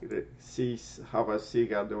Siga. See how about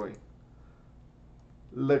Siga doing.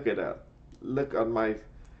 Look at that. Look at my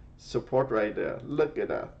support right there. Look at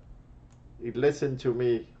that. It listen to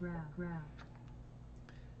me.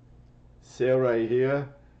 Sell right here.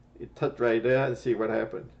 It touch right there and see what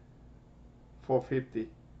happened. 450.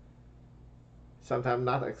 Sometimes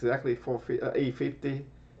not exactly 850,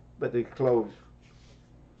 but it close.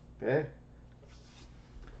 Okay.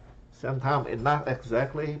 Sometimes it's not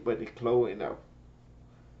exactly, but it close enough.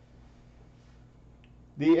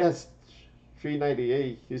 DS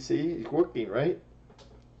 398. You see, it's working, right?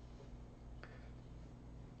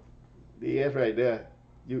 DS right there.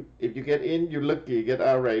 If you get in, you're lucky. Get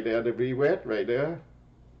out right there. The re-wet right there.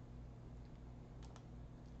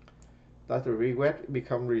 That's the re-wet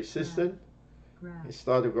become resistant. It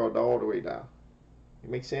start to go all the way down. It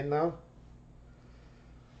makes sense now?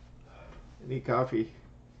 I need coffee.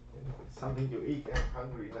 Something to eat. I'm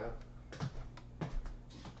hungry now.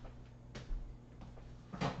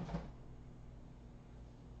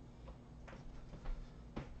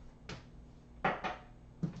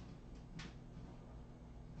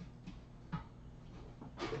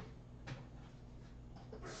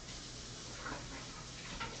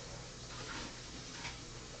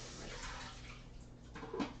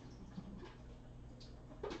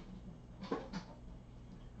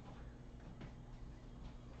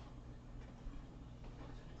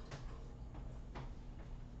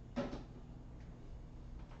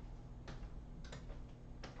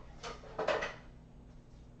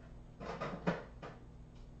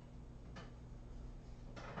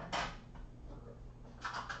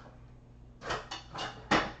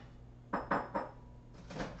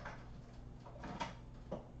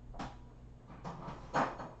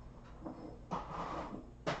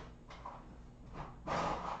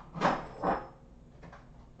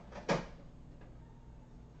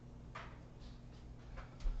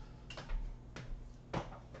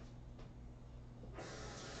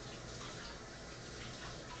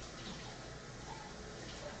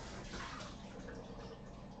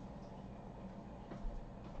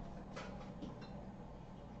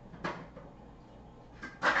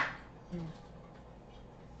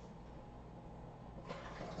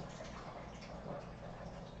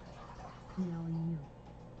 TLEU.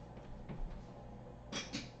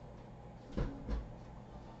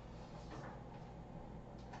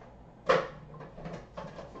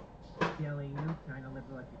 TLEU, China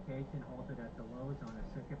Liberal Education, altered at the lows on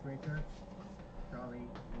a circuit breaker. Charlie,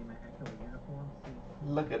 Lima Echo Uniform,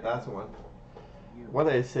 Look at that one. CU. What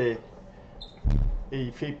I say,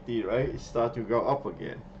 E50, right? It start to go up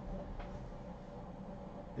again.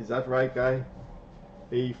 Is that right, guy?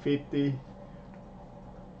 E50.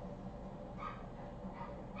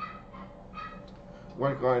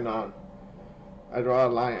 What's going on? I draw a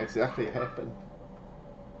line exactly happened.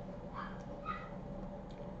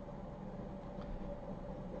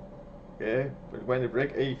 Okay, but when you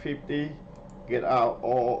break A50, get out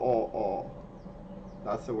all.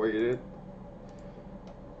 That's the way it is.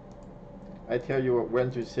 I tell you when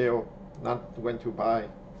to sell, not when to buy.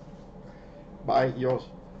 Buy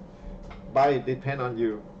depend on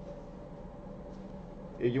you.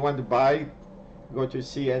 If you want to buy, go to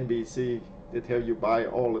CNBC. They tell you buy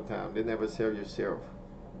all the time. They never sell yourself.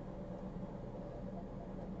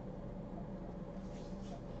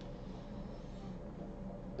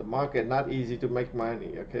 The market not easy to make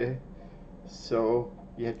money, okay? So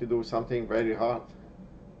you have to do something very hard,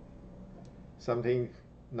 something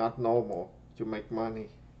not normal to make money.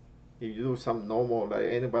 If you do something normal like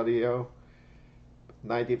anybody else,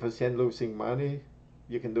 90% losing money,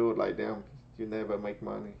 you can do it like them. You never make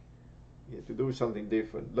money. You have to do something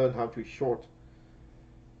different. Learn how to short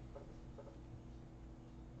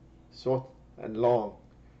and long.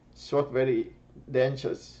 Short very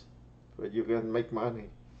dangerous, but you can make money.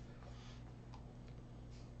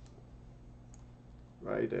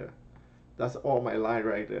 Right there. That's all my line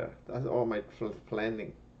right there. That's all my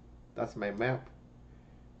planning. That's my map.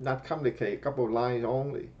 Not complicated, couple of lines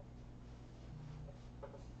only.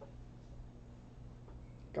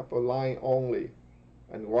 Couple of lines only.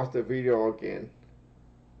 And watch the video again.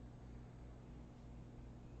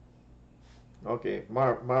 Okay,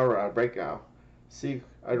 Mara breakout. See,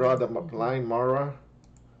 I draw the line Mara.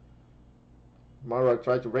 Mara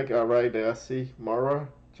try to break out right there. See, Mara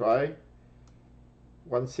try.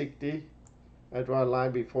 160. I draw a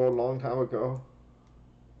line before a long time ago.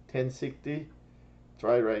 1060.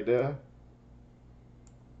 Try right there.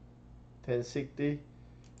 1060.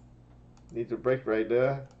 Need to break right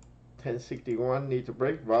there. 1061. Need to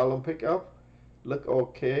break. Volume pick up. Look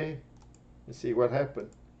okay. And see what happened.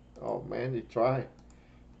 Oh man, you try.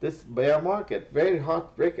 This bear market, very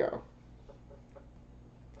hot breakout.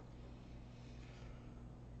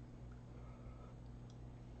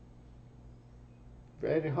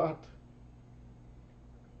 Very hot.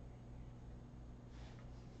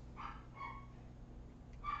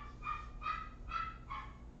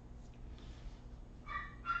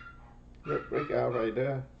 Good breakout right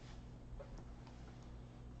there.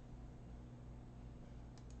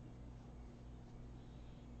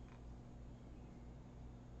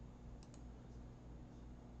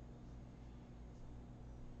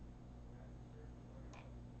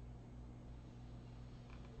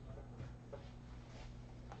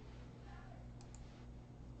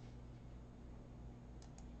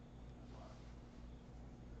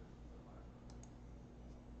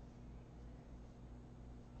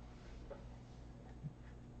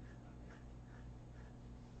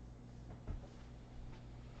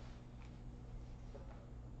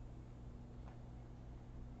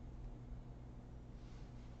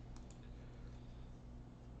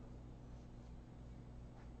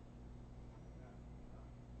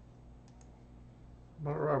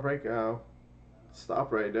 Mara breakout.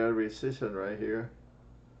 Stop right there. Resistance right here.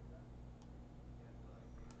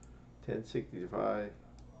 1065.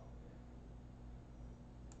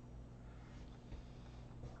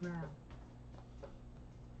 Grab.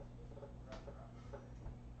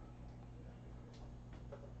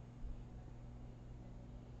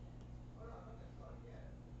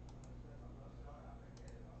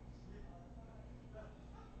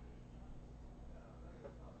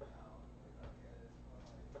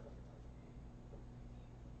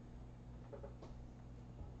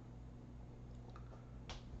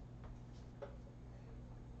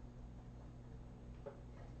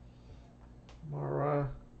 Mara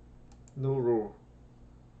Nuro.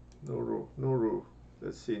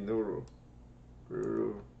 Let's see Nuro.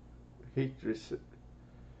 Heat resist.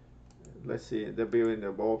 Let's see, they're building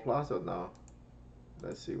the ball plaza now.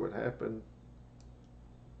 Let's see what happened.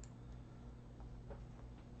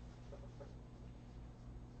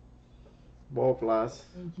 Ball plus.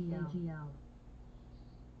 AGL.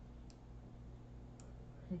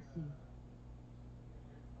 Pixie.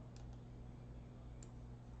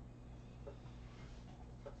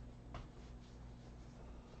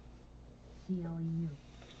 CLEU.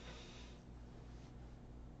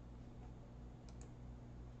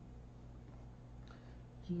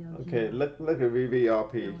 Okay, look at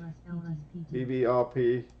VVRP.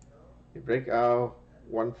 VVRP, it break out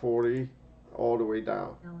 140 all the way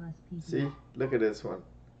down. See, look at this one.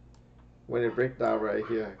 When it break down right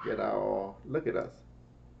here, get out all. Look at us.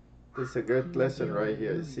 This is a good lesson right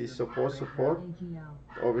here. You see support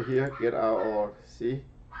over here, get out all. See,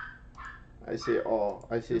 I say all.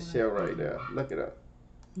 I say sell right there. Look at that.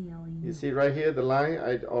 You see right here the line.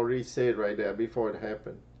 I already said right there before it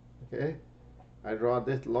happened. Okay, I draw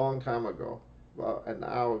this long time ago, about an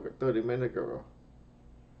hour, 30 minutes ago.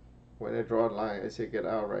 When I draw a line, I say get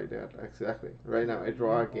out right there. Exactly. Right now I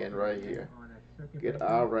draw again right here. Get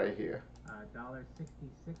out right here.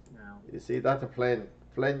 $1.66 now. You see, that's a plan.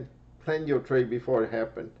 Plan your trade before it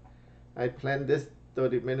happened. I planned this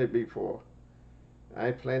 30 minutes before.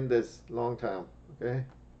 I planned this long time. Okay.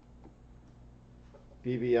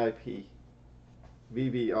 VVIP,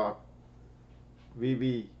 VVR,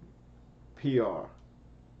 VVPR,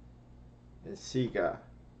 and Siga.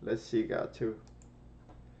 Let's Siga too.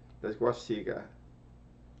 Let's watch Siga.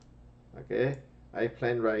 Okay. I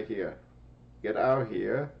plan right here. Get out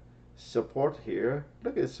here. Support here.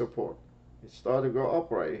 Look at support. It started to go up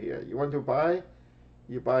right here. You want to buy?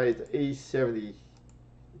 You buy it 870.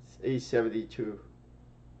 It's 872.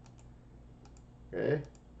 Okay.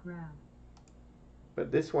 Grab.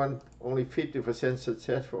 But this one only 50%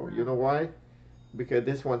 successful. You know why? Because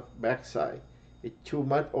this one backside. It's too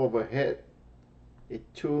much overhead.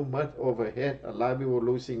 It's too much overhead. A lot of people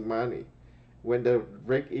losing money. When they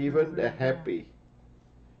break even, they're happy.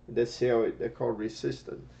 They sell it. They call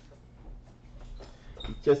resistance.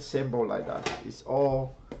 It's just simple like that. It's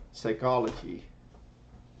all psychology.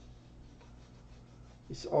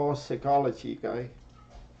 It's all psychology, guys.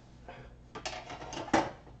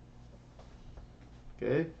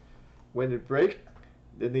 Okay, when it breaks,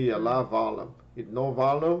 they need a lot of volume. If no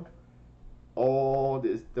volume, all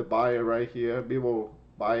this the buyer right here, people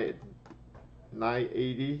buy it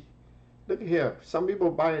 980. Look here, some people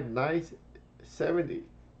buy it 970.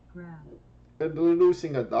 Grab. And they're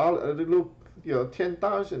losing $1. They lose,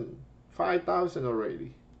 10,000, 5,000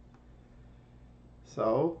 already.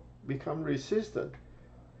 So become resistant.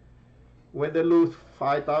 When they lose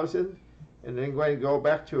 5,000, and then when they go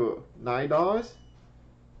back to $9.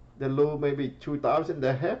 They lose maybe 2,000,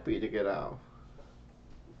 they're happy to get out.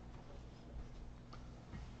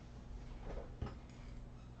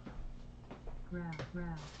 Grab.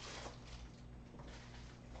 Grab.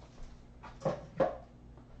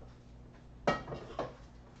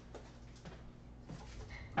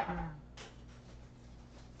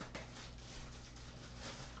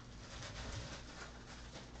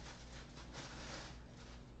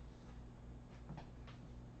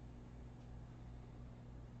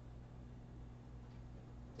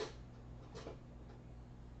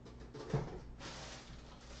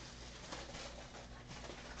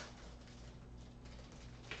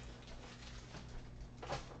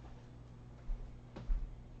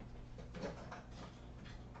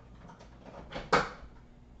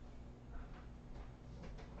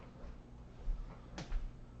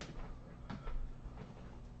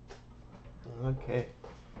 Okay,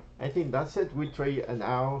 I think that's it. We trade an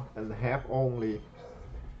hour and a half only.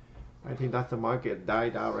 I think that's the market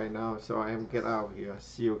died out right now, so I am get out here.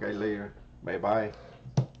 See you guys later. Bye bye.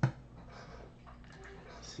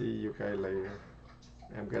 See you guys later.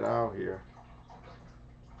 I'm get out here.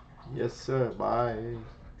 Yes sir. Bye.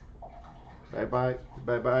 Bye bye.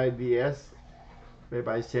 Bye bye DS. Bye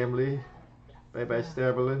bye Samly. Bye bye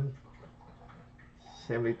Sterling.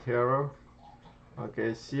 Samly Terror.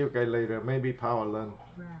 Okay, see you guys later. Maybe Power Learn.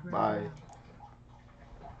 Bye.